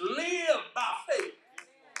life. Just live by faith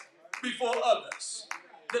before others.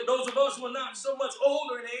 That those of us who are not so much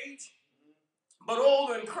older in age, but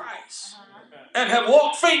older in Christ, and have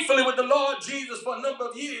walked faithfully with the Lord Jesus for a number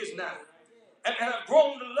of years now, and have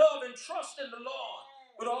grown to love and trust in the Lord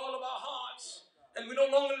with all of our hearts, and we no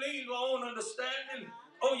longer lean to our own understanding.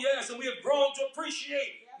 Oh yes, and we have grown to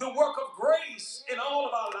appreciate the work of grace in all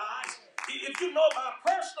of our lives. If you know by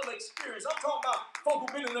personal experience, I'm talking about folk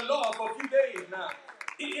who've been in the Lord for a few days now.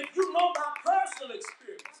 If you know by personal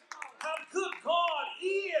experience how good God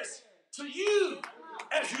is to you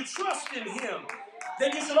as you trust in Him,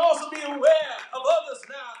 then you should also be aware of others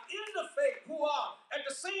now in the faith who are at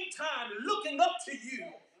the same time looking up to you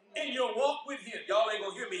in your walk with Him. Y'all ain't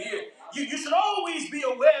gonna hear me here. You should always be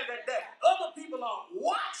aware that other people are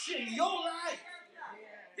watching your life.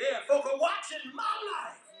 Yeah, folk are watching my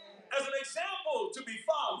life as an example to be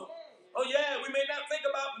followed. Oh yeah, we may not think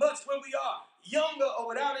about much when we are younger or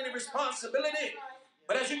without any responsibility,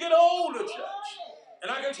 but as you get older, church, and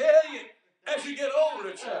I can tell you, as you get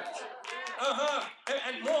older, church,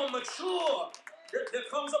 and more mature, there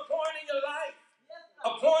comes a point in your life, a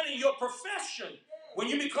point in your profession, when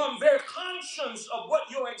you become very conscious of what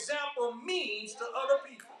your example means to other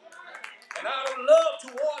people. And out of love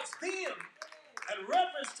towards them and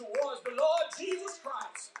reverence towards the Lord Jesus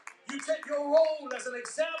Christ, you take your role as an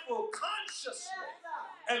example consciously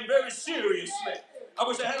and very seriously. I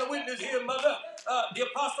wish I had a witness here, Mother. The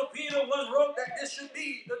Apostle Peter once wrote that this should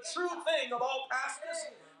be the true thing of all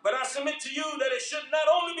pastors. But I submit to you that it should not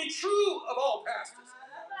only be true of all pastors,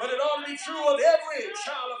 but it ought to be true of every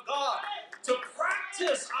child of God to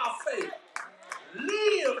practice our faith,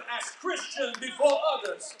 live as Christians before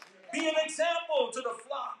others, be an example to the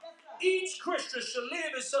flock. Each Christian should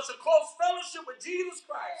live in such a close fellowship with Jesus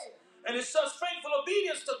Christ and in such faithful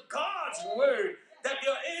obedience to God's word that they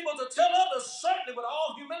are able to tell others, certainly with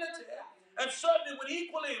all humility and certainly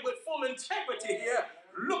with full integrity here,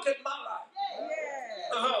 look at my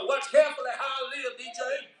life. Watch carefully how I live,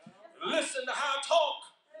 DJ. Listen to how I talk.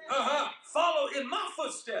 Follow in my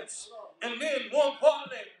footsteps. And then, more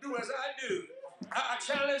importantly, do as I do. I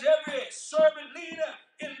challenge every servant leader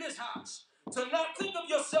in this house to not think of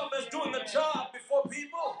yourself as doing a job before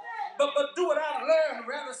people, but do what I've learned.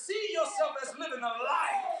 Rather, see yourself as living a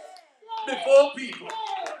life before people.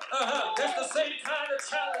 That's the same kind of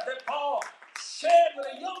challenge that Paul shared with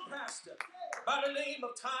a young pastor by the name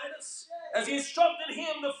of Titus. As he instructed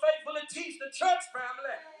him to faithfully teach the church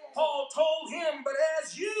family, Paul told him, but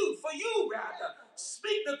as you,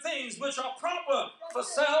 speak the things which are proper for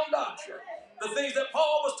sound doctrine. The things that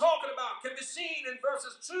Paul was talking about can be seen in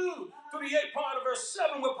verses 2 through the 8th part of verse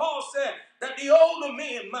 7, where Paul said that the older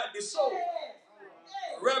men might be sober,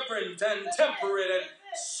 reverent and temperate and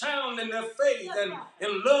sound in their faith and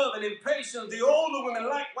in love and in patience. The older women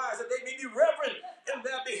likewise, that they may be reverent in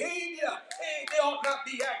their behavior. Hey, they ought not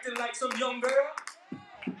be acting like some young girl.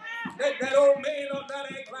 That old man ought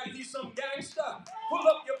not act like he's some gangster. Pull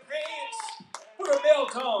up your pants, put a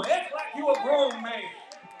belt on, act like you a grown man.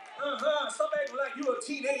 Some act like you a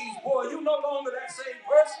teenage boy. You no longer that same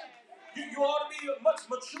person. You ought to be much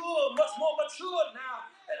more mature now.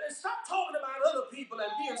 And stop talking about other people and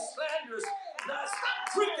being slanderous. Now, stop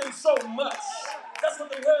drinking so much. That's what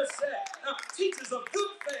the word said. Now, teachers of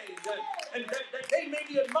good things, and that they may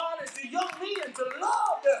be admonished, the young men, to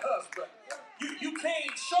love their husband. You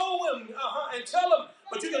can't show them and tell them,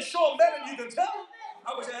 but you can show them better than you can tell them.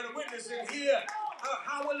 I wish I had a witness in here.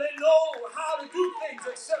 How will they know how to do things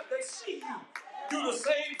except they see you do the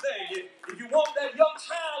same thing? If you want that young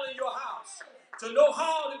child in your house to know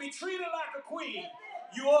how to be treated like a queen,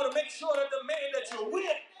 you ought to make sure that the man that you're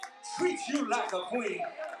with treats you like a queen.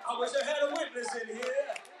 I wish I had a witness in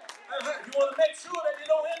here. You want to make sure that you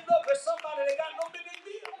don't end up with somebody that got no business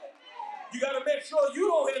dealing with. You got to make sure you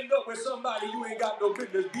don't end up with somebody you ain't got no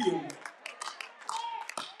business dealing with.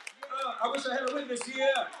 I wish I had a witness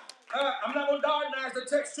here. I'm not going to Dardenize the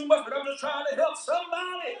text too much, but I'm just trying to help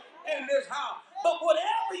somebody in this house. But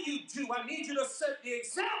whatever you do, I need you to set the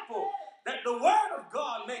example that the word of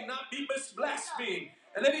God may not be blasphemed.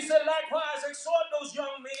 And then he said, likewise, exhort those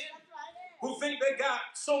young men who think they got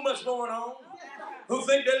so much going on, who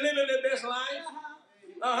think they're living their best life.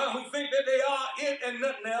 Who think that they are it and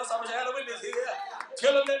nothing else. I wish I had a witness here.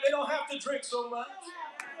 Tell them that they don't have to drink so much.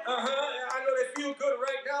 I know they feel good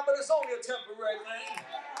right now, but it's only a temporary thing.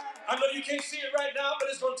 I know you can't see it right now, but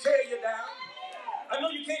it's going to tear you down. I know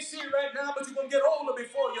you can't see it right now, but you're going to get older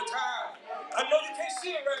before your time. I know you can't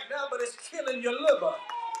see it right now, but it's killing your liver.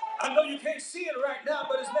 I know you can't see it right now,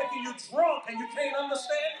 but it's making you drunk and you can't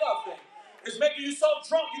understand nothing. It's making you so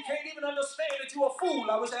drunk you can't even understand that you're a fool.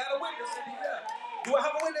 I wish I had a witness in here. Do I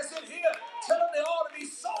have a witness in here? Tell them they ought to be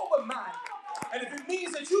sober-minded. And if it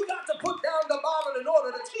means that you got to put down the bottle in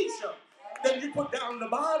order to teach them, then you put down the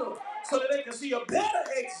bottle so that they can see a better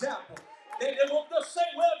example. They won't just say,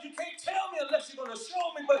 well, you can't tell me unless you're going to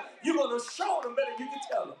show me, but you're going to show them better than you can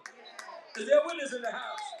tell them. Is there a witness in the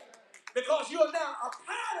house? Because you are now a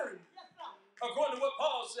pattern, according to what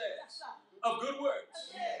Paul says, of good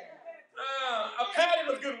works. A pattern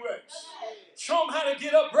of good works. Show them how to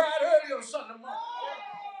get up bright early on Sunday morning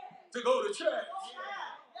to go to church.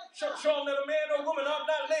 Show them that a man or woman ought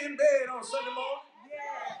not lay in bed on Sunday morning.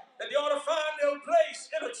 That they ought to find their place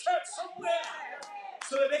in a church somewhere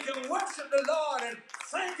so that they can worship the Lord and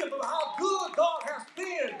thank Him for how good God has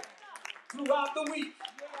been throughout the week.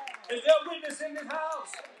 Is there a witness in this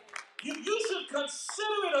house? You should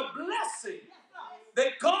consider it a blessing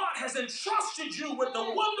that God has entrusted you with the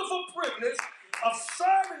wonderful privilege of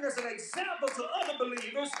serving as an example to other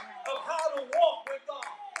believers of how to walk with God.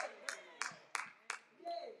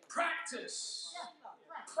 Practice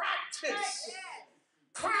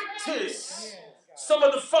some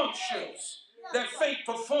of the functions that faith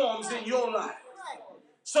performs in your life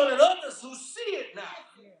so that others who see it now,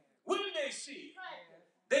 when they see it,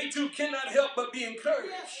 they too cannot help but be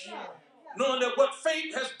encouraged, knowing that what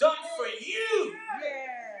faith has done for you,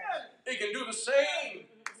 it can do the same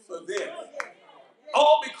for them.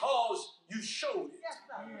 All because you showed it.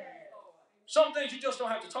 Some things you just don't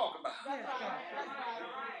have to talk about.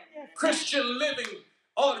 Christian living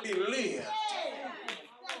ought to be lived.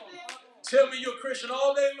 Tell me you're a Christian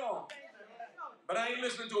all day long, but I ain't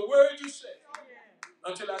listening to a word you say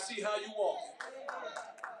until I see how you walk.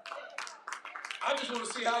 I just want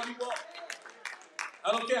to see how you walk.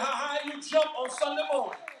 I don't care how high you jump on Sunday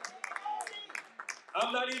morning.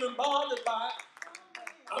 I'm not even bothered by it.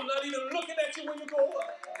 I'm not even looking at you when you go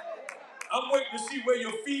up. I'm waiting to see where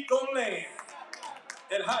your feet gonna land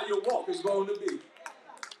and how your walk is going to be.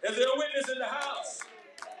 Is there a witness in the house?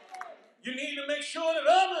 You need to make sure that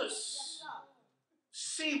others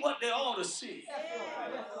see what they ought to see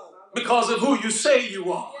because of who you say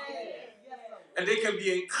you are. And they can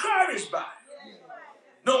be encouraged by it,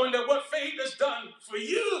 knowing that what faith has done for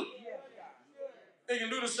you, they can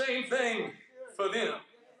do the same thing for them.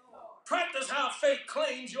 Practice how faith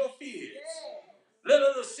claims your fears. Let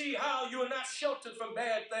others see how you are not sheltered from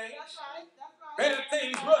bad things. Bad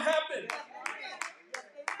things will happen.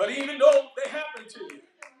 But even though they happen to you,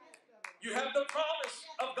 you have the promise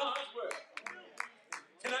of God's word.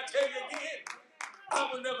 Can I tell you again? I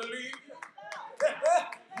will never leave you,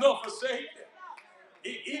 nor forsake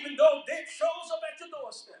you. Even though death shows up at your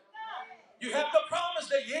doorstep, you have the promise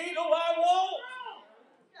that yea, though I walk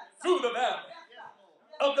through the valley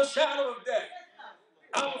of the shadow of death,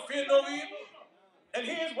 I will fear no evil. And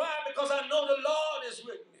here's why: because I know the Lord is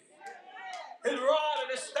with me. His rod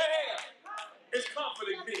and his staff is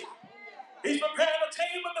comforting me. He's prepared a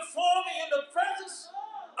table before me in the presence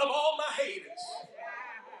of all my haters.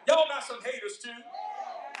 Y'all got some haters too.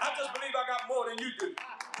 I just believe I got more than you do.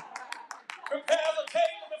 Prepares a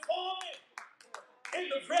table before me in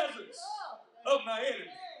the presence of my enemy.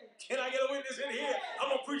 Can I get a witness in here? I'm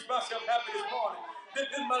going to preach myself happy this morning. This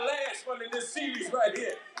is my last one in this series right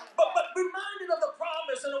here. But reminded of the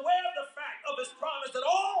promise and aware of the fact of his promise that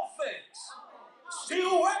all things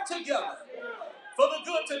still work together for the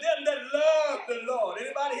good to them that love the Lord.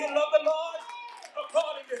 Anybody here love the Lord?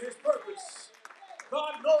 According to his purpose.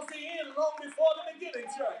 God knows the end long before the beginning,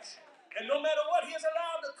 church. And no matter what he has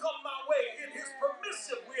allowed to come my way in his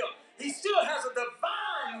permissive will, he still has a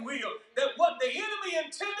divine will that what the enemy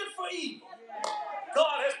intended for evil,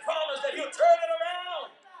 God has promised that he'll turn it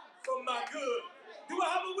around for my good. Do I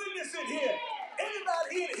have a witness in here?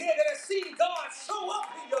 Anybody in here that has seen God show up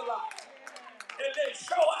in your life and then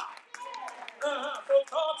show out? So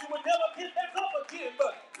thought you would never get back up again,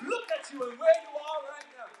 but look at you and where you are right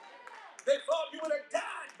now. They thought you would have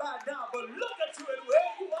died by now, but look at you and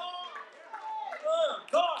where you are.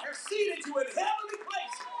 God has seated you in heavenly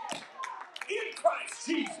places in Christ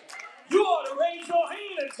Jesus. You ought to raise your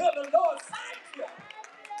hand and tell the Lord, thank you.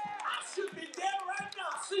 I should be dead right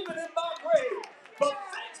now, sleeping in my grave. But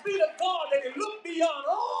thanks be to God that he looked beyond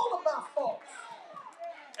all of my faults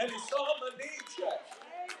and he saw my need, church.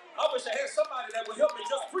 I wish I had somebody that would help me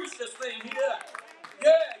just preach this thing here.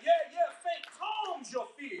 Yeah. Faith calms your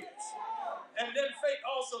fears. And then faith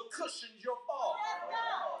also cushions your fall.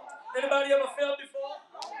 Anybody ever fell before?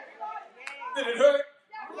 Did it hurt?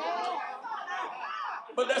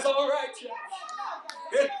 But that's all right, church.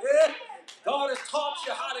 God has taught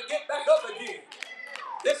you how to get back up again.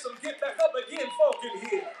 There's some get back up again folk in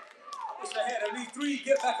here. I wish I had at least 3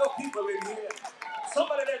 get back up people in here.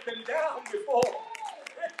 Somebody that's been down before.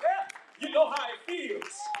 You know how it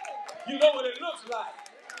feels. You know what it looks like.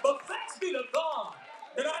 But thanks be to God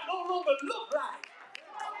that I no longer look like.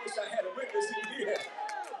 I wish I had a witness in here.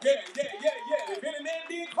 Yeah. If any man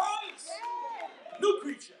be in Christ, new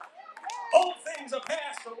creature. Old things are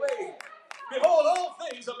passed away. Behold, all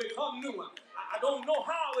things have become new. I don't know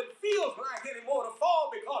how it feels like anymore to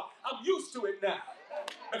fall because I'm used to it now.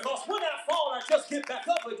 Because when I fall, I just get back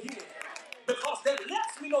up again. Because that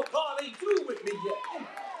lets me know God ain't through with me yet.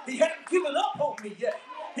 He hadn't given up on me yet.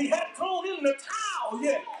 He hadn't thrown in the towel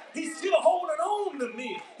yet. He's still holding on to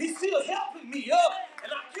me. He's still helping me up.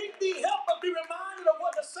 And I can't be helped but be reminded of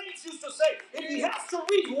what the saints used to say. If he has to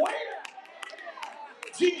reach where,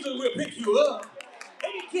 Jesus will pick you up.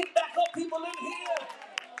 Any get back up people in here?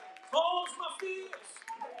 Calms my fears.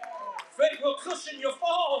 Faith will cushion your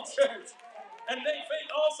fall, church. And then faith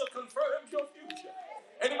also confirms your future.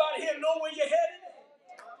 Anybody here know where you're headed?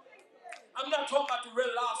 I'm not talking about the Red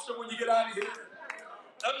Lobster when you get out of here.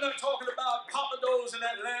 I'm not talking about Papa Do's in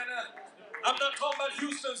Atlanta. I'm not talking about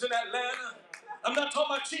Houston's in Atlanta. I'm not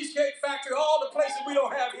talking about Cheesecake Factory, all the places we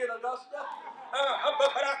don't have here in Augusta.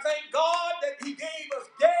 But I thank God that he gave us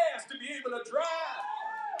gas to be able to drive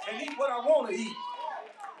and eat what I want to eat.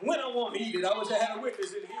 When I want to eat it. I wish I had a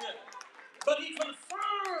witness in here. But he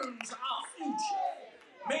confirms our future.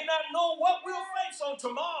 May not know what we'll face on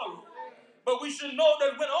tomorrow, but we should know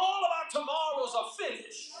that when all of our tomorrows are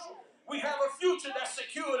finished, we have a future that's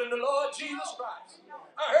secured in the Lord Jesus Christ.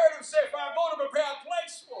 I heard him say, if I go to prepare a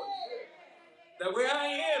place for you, that where I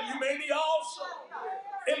am, you may be also.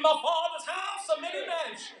 In my Father's house are many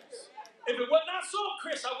mansions. If it were not so,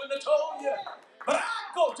 Chris, I wouldn't have told you. But I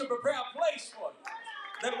go to prepare a place for you,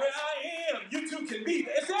 that where I am, you too can be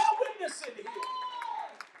there. Is there a witness in here?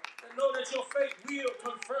 And know that your faith will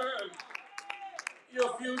confirm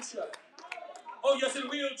your future. Oh, yes, it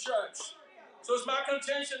will, church. So it's my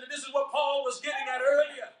contention that this is what Paul was getting at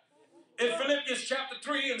earlier in Philippians chapter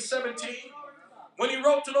 3 and 17. When he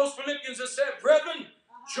wrote to those Philippians and said, brethren,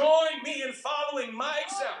 join me in following my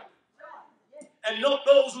example and note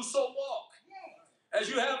those who so walk, as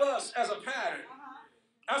you have us as a pattern.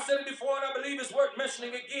 I said it before, and I believe it's worth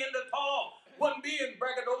mentioning again that Paul wasn't being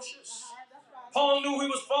braggadocious. Paul knew he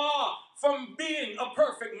was far from being a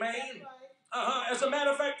perfect man. As a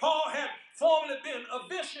matter of fact, Paul had formerly been a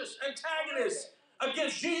vicious antagonist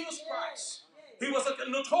against Jesus Christ. He was a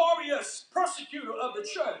notorious persecutor of the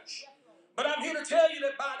church. But I'm here to tell you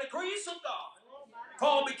that by the grace of God,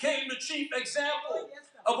 Paul became the chief example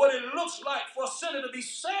of what it looks like for a sinner to be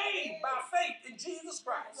saved by faith in Jesus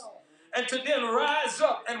Christ and to then rise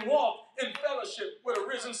up and walk in fellowship with a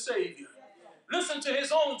risen Savior. Listen to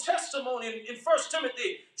his own testimony in 1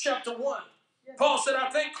 Timothy chapter 1. Paul said, I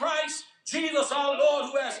thank Christ Jesus our Lord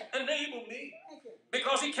who has enabled me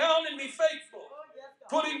because he counted me faithful,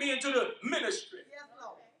 putting me into the ministry.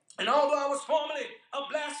 And although I was formerly a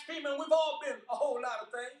blasphemer, we've all been a whole lot of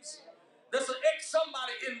things. There's an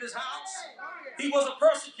ex-somebody in this house. He was a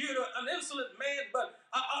persecutor, an insolent man, but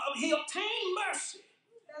he obtained mercy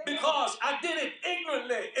because I did it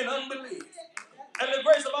ignorantly in unbelief. And the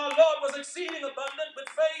grace of our Lord was exceeding abundant with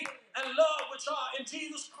faith and love which are in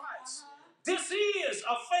Jesus Christ. This is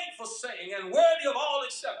a faithful saying and worthy of all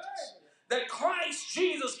acceptance, that Christ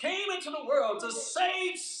Jesus came into the world to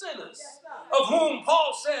save sinners, of whom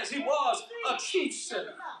Paul says he was a chief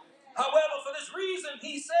sinner. However, for this reason,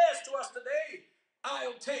 he says to us today, I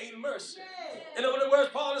obtain mercy. In other words,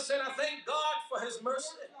 Paul is saying, I thank God for his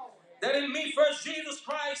mercy, that in me first Jesus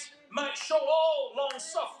Christ might show all long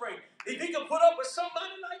suffering. If he can put up with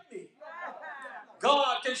somebody like me,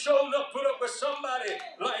 God can show enough put up with somebody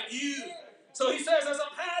like you. So he says, as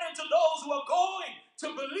a pattern to those who are going to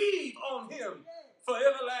believe on him for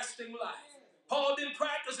everlasting life. Paul didn't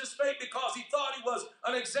practice his faith because he thought he was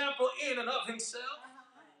an example in and of himself.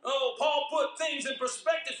 Oh, Paul put things in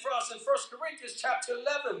perspective for us in 1 Corinthians chapter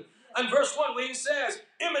 11 and verse 1 where he says,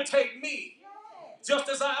 imitate me, just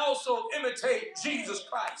as I also imitate Jesus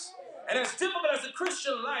Christ. And as difficult as the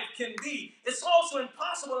Christian life can be, it's also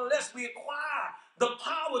impossible unless we acquire the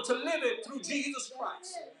power to live it through Jesus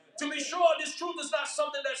Christ. To be sure, this truth is not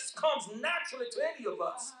something that comes naturally to any of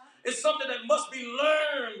us. It's something that must be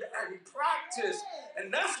learned and practiced.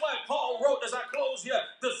 And that's why Paul wrote, as I close here,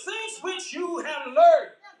 the things which you have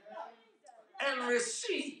learned and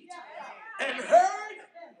received and heard,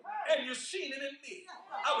 and you've seen it in me.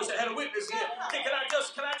 I wish I had a witness here. Can I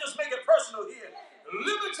just make it personal here?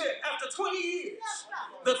 Limited after 20 years.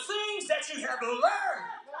 The things that you have learned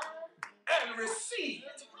and received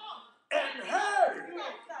and heard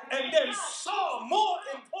and then saw, more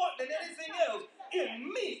important than anything else,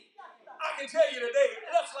 in me. I can tell you today,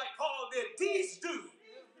 just like Paul did, these do.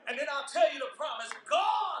 And then I'll tell you the promise,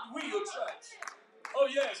 God will touch. Oh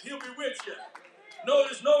yes, he'll be with you.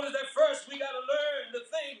 Notice that first we got to learn the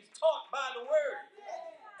things taught by the word.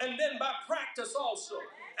 And then by practice also.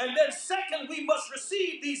 And then second, we must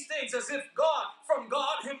receive these things as if from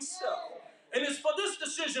God himself. And it's for this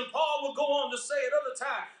decision Paul will go on to say at other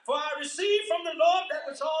time, for I received from the Lord that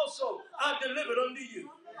which also I delivered unto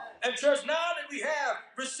you. And church, now that we have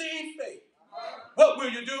received faith, what will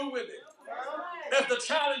you do with it? That's the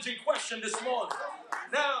challenging question this morning.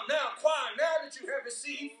 Now, choir, now that you have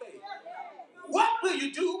received faith, what will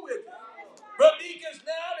you do with it? Brother Deacons,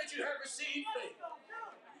 now that you have received faith,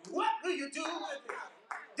 what will you do with it?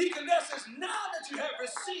 Deaconesses, now that you have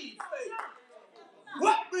received faith,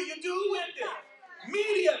 what will you do with it?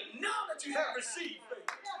 Media, now that you have received faith,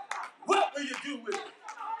 what will you do with it?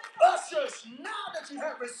 Ushers, now that you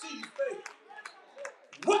have received faith,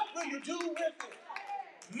 what will you do with it?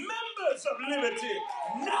 Members of Liberty,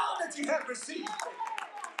 now that you have received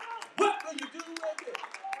faith, what will you do with it?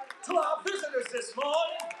 To our visitors this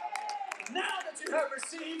morning, now that you have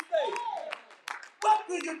received faith, what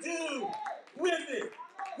will you do with it?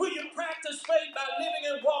 Will you practice faith by living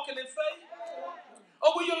and walking in faith?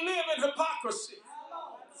 Or will you live in hypocrisy?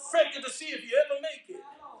 Faking to see if you ever make it.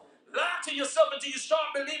 Lie to yourself until you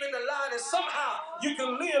start believing the lie that somehow you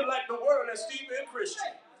can live like the world and still be a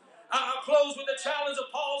Christian. I'll close with the challenge of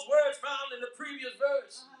Paul's words found in the previous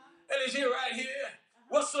verse. And it's here right here.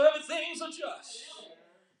 Whatsoever things are just,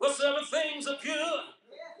 whatsoever things are pure,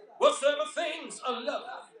 whatsoever things are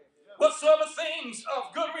lovely, whatsoever things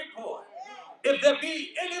of good report, if there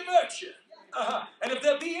be any virtue, and if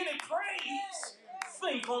there be any praise,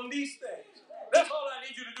 think on these things. That's all I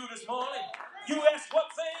need you to do this morning. You ask what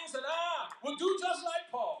things, and I will do just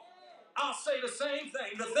like Paul. I'll say the same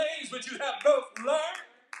thing. The things which you have both learned,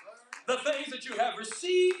 the things that you have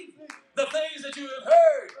received, the things that you have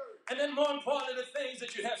heard, and then more importantly, the things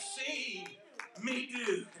that you have seen me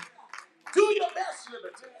do. Do your best,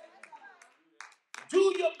 Liberty.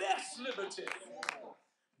 Do your best, Liberty.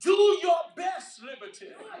 Do your best,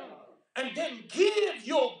 Liberty. And then give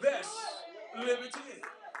your best, Liberty.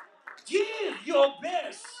 Give your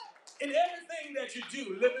best in everything that you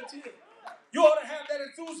do, Liberty. You ought to have that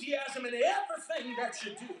enthusiasm in everything that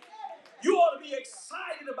you do. You ought to be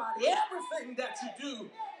excited about everything that you do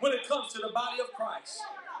when it comes to the body of Christ.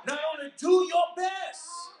 Not only do your best,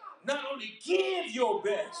 not only give your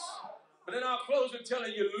best, but then I'll close with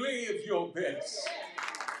telling you, live your best.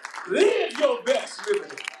 Live your best,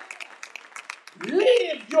 Liberty.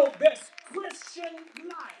 Live your best Christian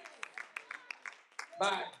life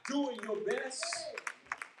by doing your best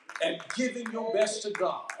and giving your best to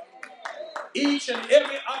God. Each and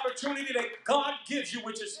every opportunity that God gives you,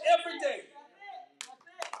 which is every day,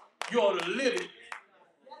 you ought to live it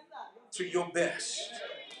to your best.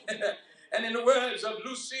 And in the words of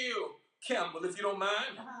Lucille Campbell, if you don't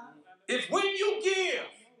mind, if when you give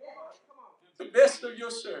the best of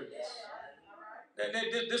your service,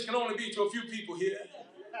 this can only be to a few people here,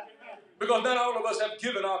 because not all of us have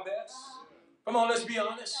given our best. Come on, let's be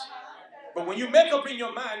honest. But when you make up in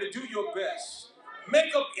your mind to do your best,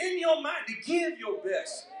 make up in your mind to give your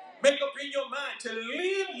best, make up in your mind to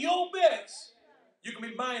live your best, you can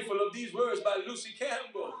be mindful of these words by Lucy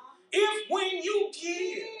Campbell. If when you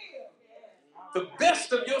give the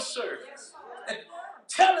best of your service,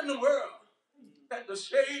 telling the world that the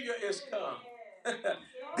Savior is come,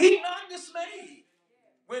 be not dismayed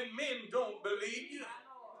when men don't believe you.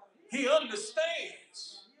 He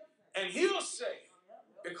understands, and he'll say,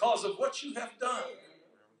 because of what you have done,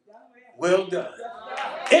 well done.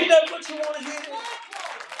 Isn't that what you want to hear?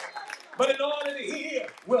 But in order to hear,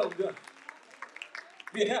 well done,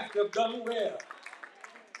 you have to have done well.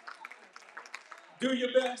 Do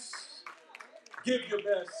your best, give your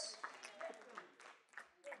best,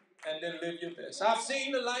 and then live your best. I've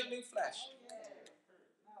seen the lightning flashing.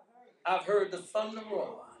 I've heard the thunder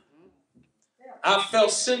roar. I've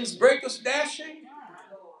felt sin's breakers dashing,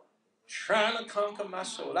 trying to conquer my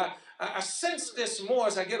soul. I sense this more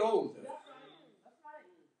as I get older.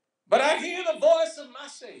 But I hear the voice of my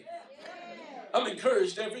Savior. I'm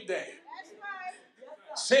encouraged every day.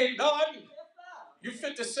 saying, Darden, you're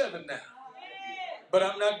 57 now, but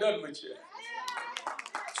I'm not done with you.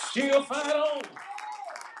 Still fight on.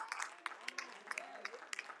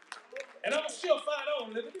 And I'm still fight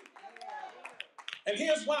on, Liberty. And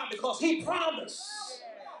here's why, because he promised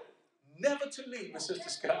never to leave me, Sister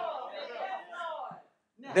Scott.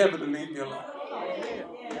 Never to leave me alone.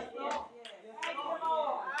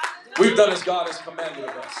 We've done as God has commanded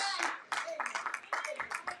of us.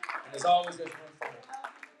 And there's always this room for me.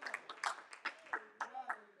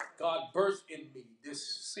 God birthed in me this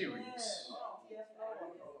series.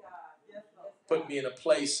 Put me in a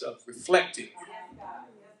place of reflecting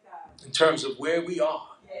in terms of where we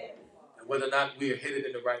are and whether or not we are headed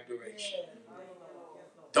in the right direction.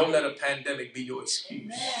 Don't let a pandemic be your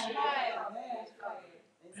excuse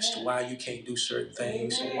as to why you can't do certain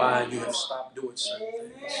things or why you have stopped doing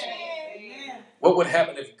certain things. What would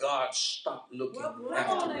happen if God stopped looking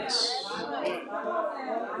after us?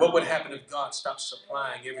 What would happen if God stopped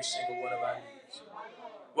supplying every single one of our needs?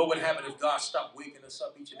 What would happen if God stopped waking us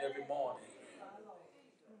up each and every morning?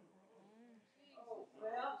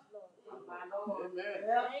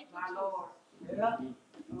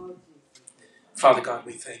 Father God,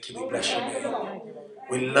 we thank you. We bless your name.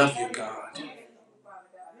 We love you, God.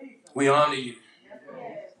 We honor you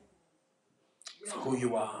for who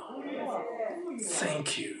you are.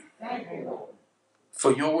 Thank you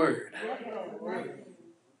for your word,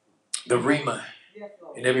 the Rhema,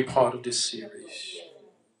 in every part of this series.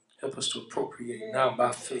 Help us to appropriate now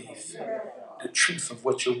by faith the truth of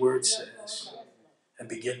what your word says and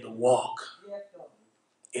begin to walk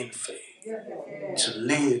in faith, to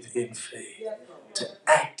live in faith, to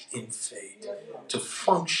act in faith, to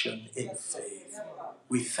function in faith.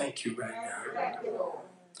 We thank you right now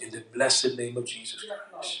in the blessed name of Jesus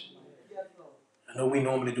Christ. I know we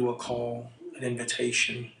normally do a call, an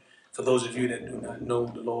invitation for those of you that do not know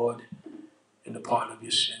the Lord in the pardon of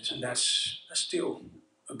your sins, and that's still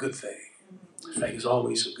a good thing. In fact, it's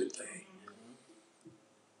always a good thing.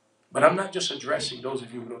 But I'm not just addressing those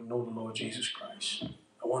of you who don't know the Lord Jesus Christ.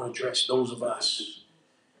 I want to address those of us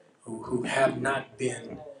who have not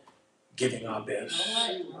been giving our best,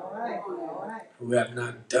 who have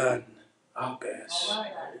not done our best.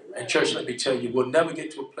 And church, let me tell you, we'll never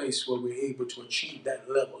get to a place where we're able to achieve that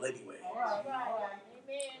level anyway.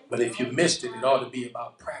 But if you missed it, it ought to be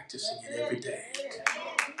about practicing it every day.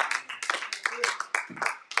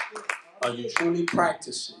 Are you truly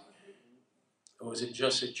practicing? Or is it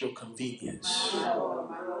just at your convenience?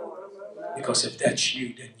 Because if that's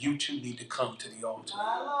you, then you too need to come to the altar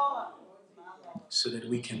so that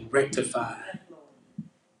we can rectify,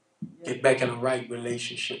 get back in a right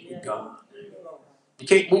relationship with God. You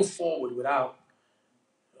can't move forward without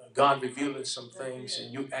God revealing some things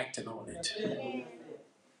and you acting on it.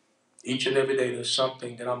 Each and every day there's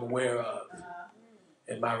something that I'm aware of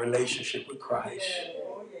in my relationship with Christ.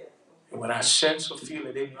 And when I sense or feel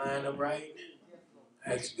it ain't line up right,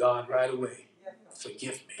 I ask God right away,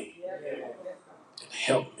 forgive me and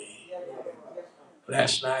help me.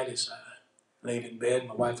 Last night as I laid in bed,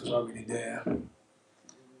 my wife was already there. And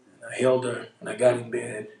I held her and I got in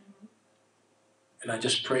bed and I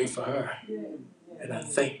just prayed for her. And I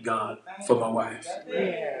thank God for my wife.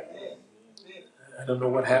 I don't know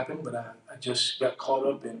what happened, but I just got caught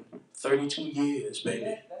up in 32 years,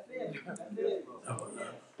 baby,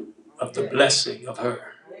 of the blessing of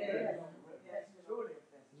her.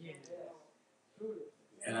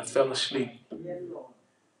 And I fell asleep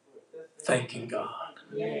thanking God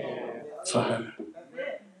for her.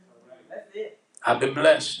 I've been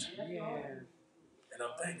blessed, and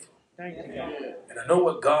I'm thankful. And I know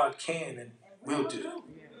what God can and will do.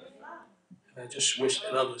 And I just wish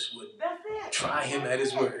that others would try him at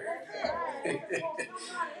his word.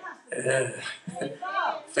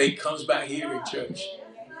 Faith comes by hearing, church,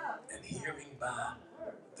 and hearing by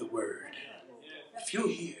the word. If you're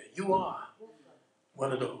here, you are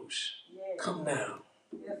one of those. Come now.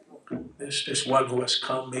 There's one who has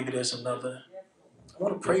come. Maybe there's another. I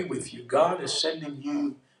want to pray with you. God is sending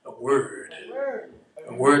you a word.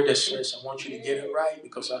 A word that says, I want you to get it right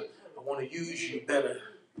because I want to use you better.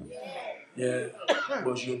 Yeah.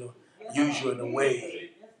 Because use you in a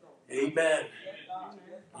way. Amen.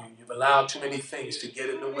 You've allowed too many things to get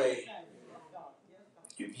in the way.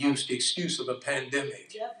 You've used the excuse of a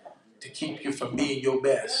pandemic to keep you from being your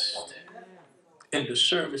best in the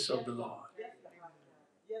service of the Lord.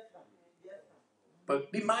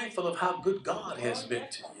 But be mindful of how good God has been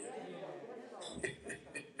to you.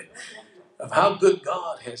 Of how good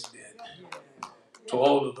God has been to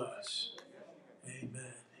all of us.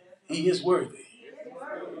 Amen. He is worthy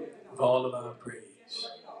of all of our praise.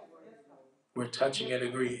 we're touching and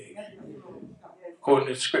agreeing. According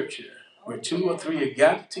to Scripture, where two or three are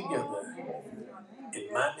gathered together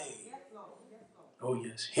in my name. Oh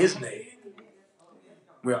yes, his name.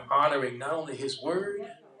 We're honoring not only his word,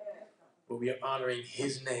 but we are honoring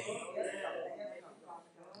his name.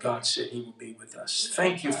 God said he will be with us.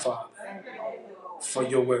 Thank you, Father, for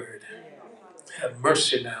your word. Have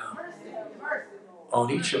mercy now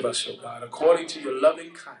on each of us, oh God, according to your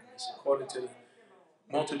loving kindness, according to the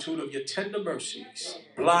multitude of your tender mercies.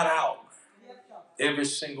 Blot out every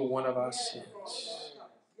single one of our sins.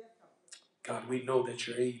 God, we know that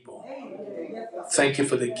you're able. Thank you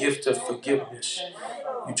for the gift of forgiveness.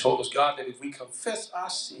 You told us, God, that if we confess our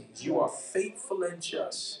sins, you are faithful and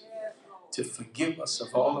just to forgive us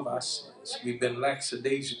of all of our sins. We've been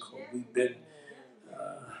lackadaisical. We've been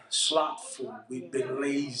slothful. We've been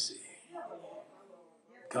lazy.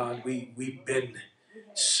 God, we've been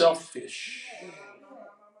selfish.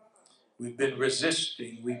 We've been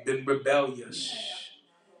resisting. We've been rebellious.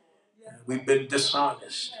 We've been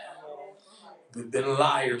dishonest. We've been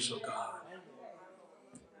liars, oh God.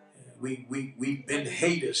 We've been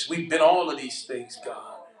haters. We've been all of these things,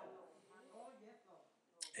 God.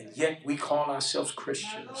 And yet we call ourselves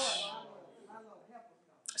Christians.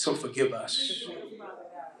 So forgive us.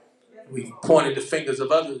 We've pointed the fingers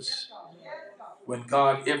of others when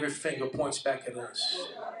God, every finger points back at us.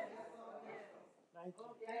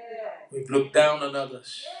 We've looked down on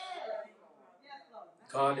others,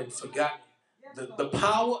 God, and forgotten the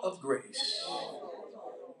power of grace.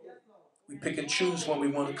 We pick and choose when we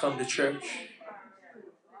want to come to church.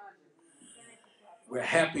 We're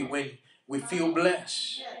happy when we feel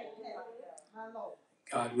blessed.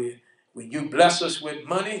 God, when you bless us with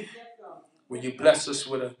money, when you bless us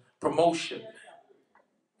with a promotion,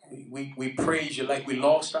 we praise you like we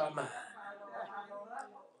lost our mind.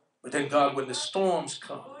 But then, God, when the storms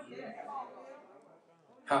come,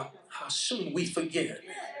 how soon we forget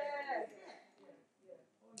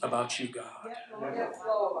about you, God.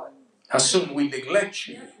 How soon we neglect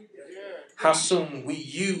you. How soon we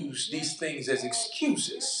use these things as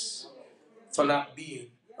excuses for not being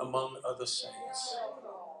among other saints.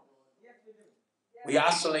 We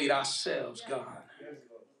isolate ourselves, God,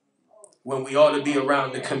 when we ought to be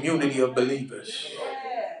around the community of believers.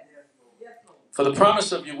 For the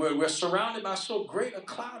promise of your word, we're surrounded by so great a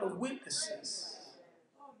cloud of witnesses.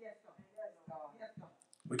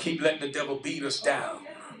 We keep letting the devil beat us down.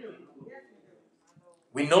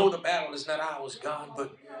 We know the battle is not ours, God,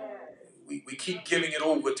 but we keep giving it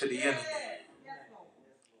over to the enemy.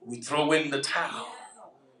 We throw in the towel.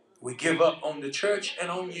 We give up on the church and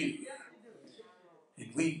on you.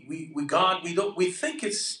 And we think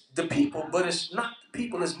it's the people, but it's not the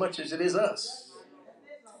people as much as it is us.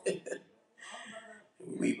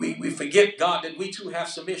 we forget, God, that we too have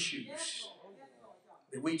some issues.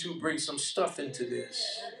 That we too bring some stuff into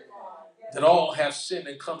this. That all have sinned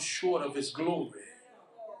and come short of his glory.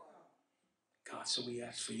 God, so we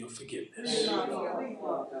ask for your forgiveness.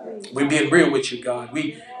 We're being real with you, God.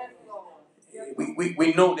 We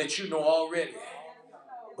know that you know already.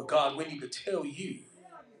 But God, we need to tell you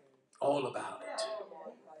all about it.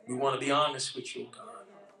 We want to be honest with you, God.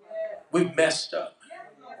 We've messed up.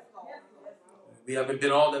 We haven't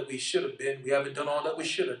been all that we should have been. We haven't done all that we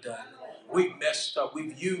should have done. We've messed up.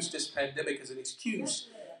 We've used this pandemic as an excuse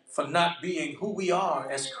for not being who we are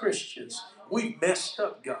as Christians. We've messed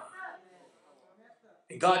up, God.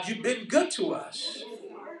 And God, you've been good to us.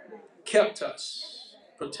 Kept us.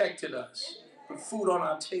 Protected us. Put food on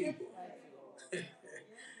our table.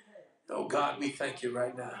 Oh, God, we thank you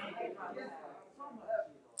right now.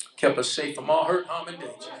 Kept us safe from all hurt, harm, and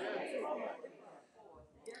danger.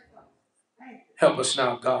 Help us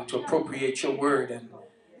now, God, to appropriate your word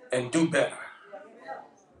and do better.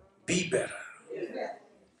 Be better.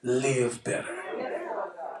 Live better.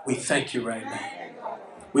 We thank you right now.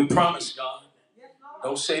 We promise, God.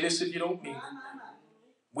 Don't say this if you don't mean it.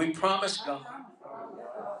 We promise, God,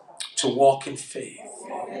 to walk in faith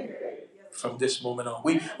from this moment on.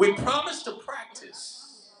 We promise to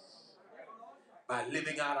practice by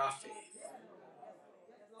living out our faith.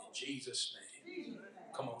 In Jesus' name.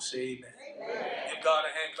 Come on, say amen. Give God a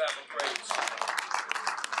hand clap of praise.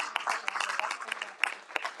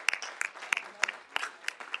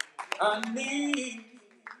 I need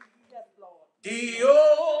thee,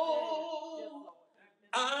 oh,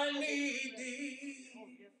 I need thee.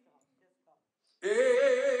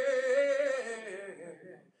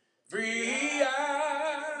 Every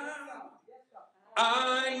hour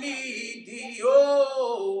I need thee,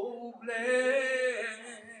 oh, bless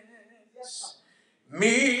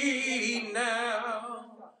me now,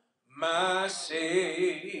 my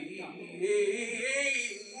Savior.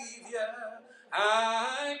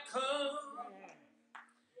 I come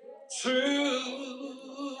to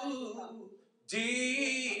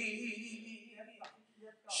thee.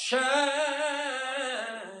 Shine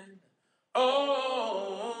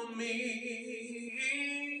on me.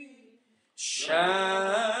 Shine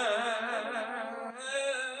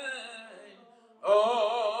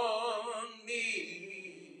on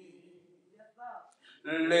me.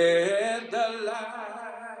 Let the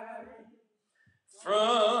light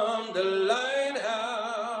from the lighthouse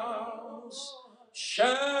shine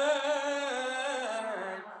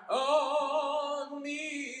on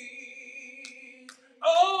me.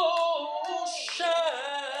 Oh, shine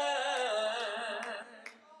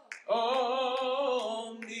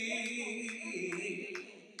on me.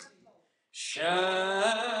 Shine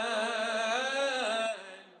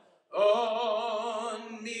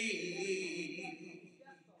on me.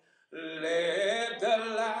 Let the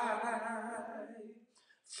light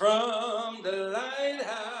from the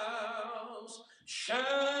lighthouse shine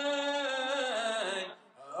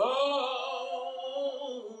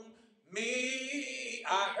on me.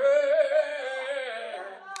 I heard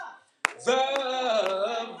the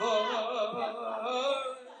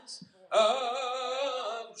voice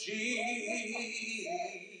of Jesus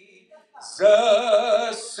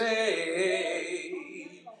say,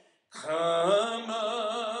 come unto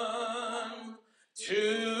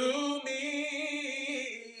me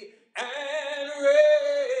and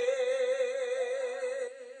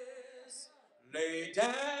rest. Lay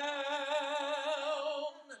down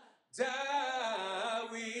thy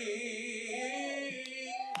weary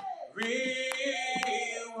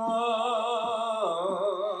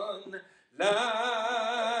one.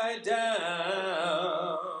 Lie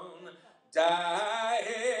down thy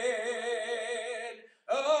head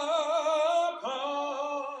upon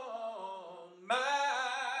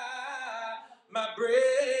my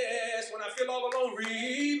breast. When I feel all alone,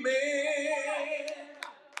 remember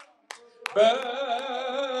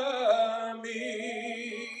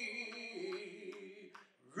me.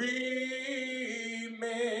 Remember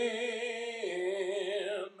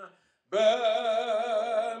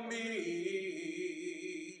me.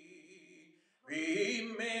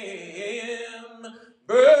 Remember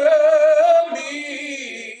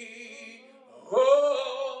me. Oh,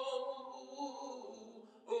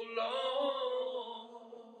 Lord.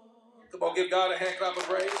 Come on, give God a hand clap of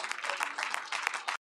praise.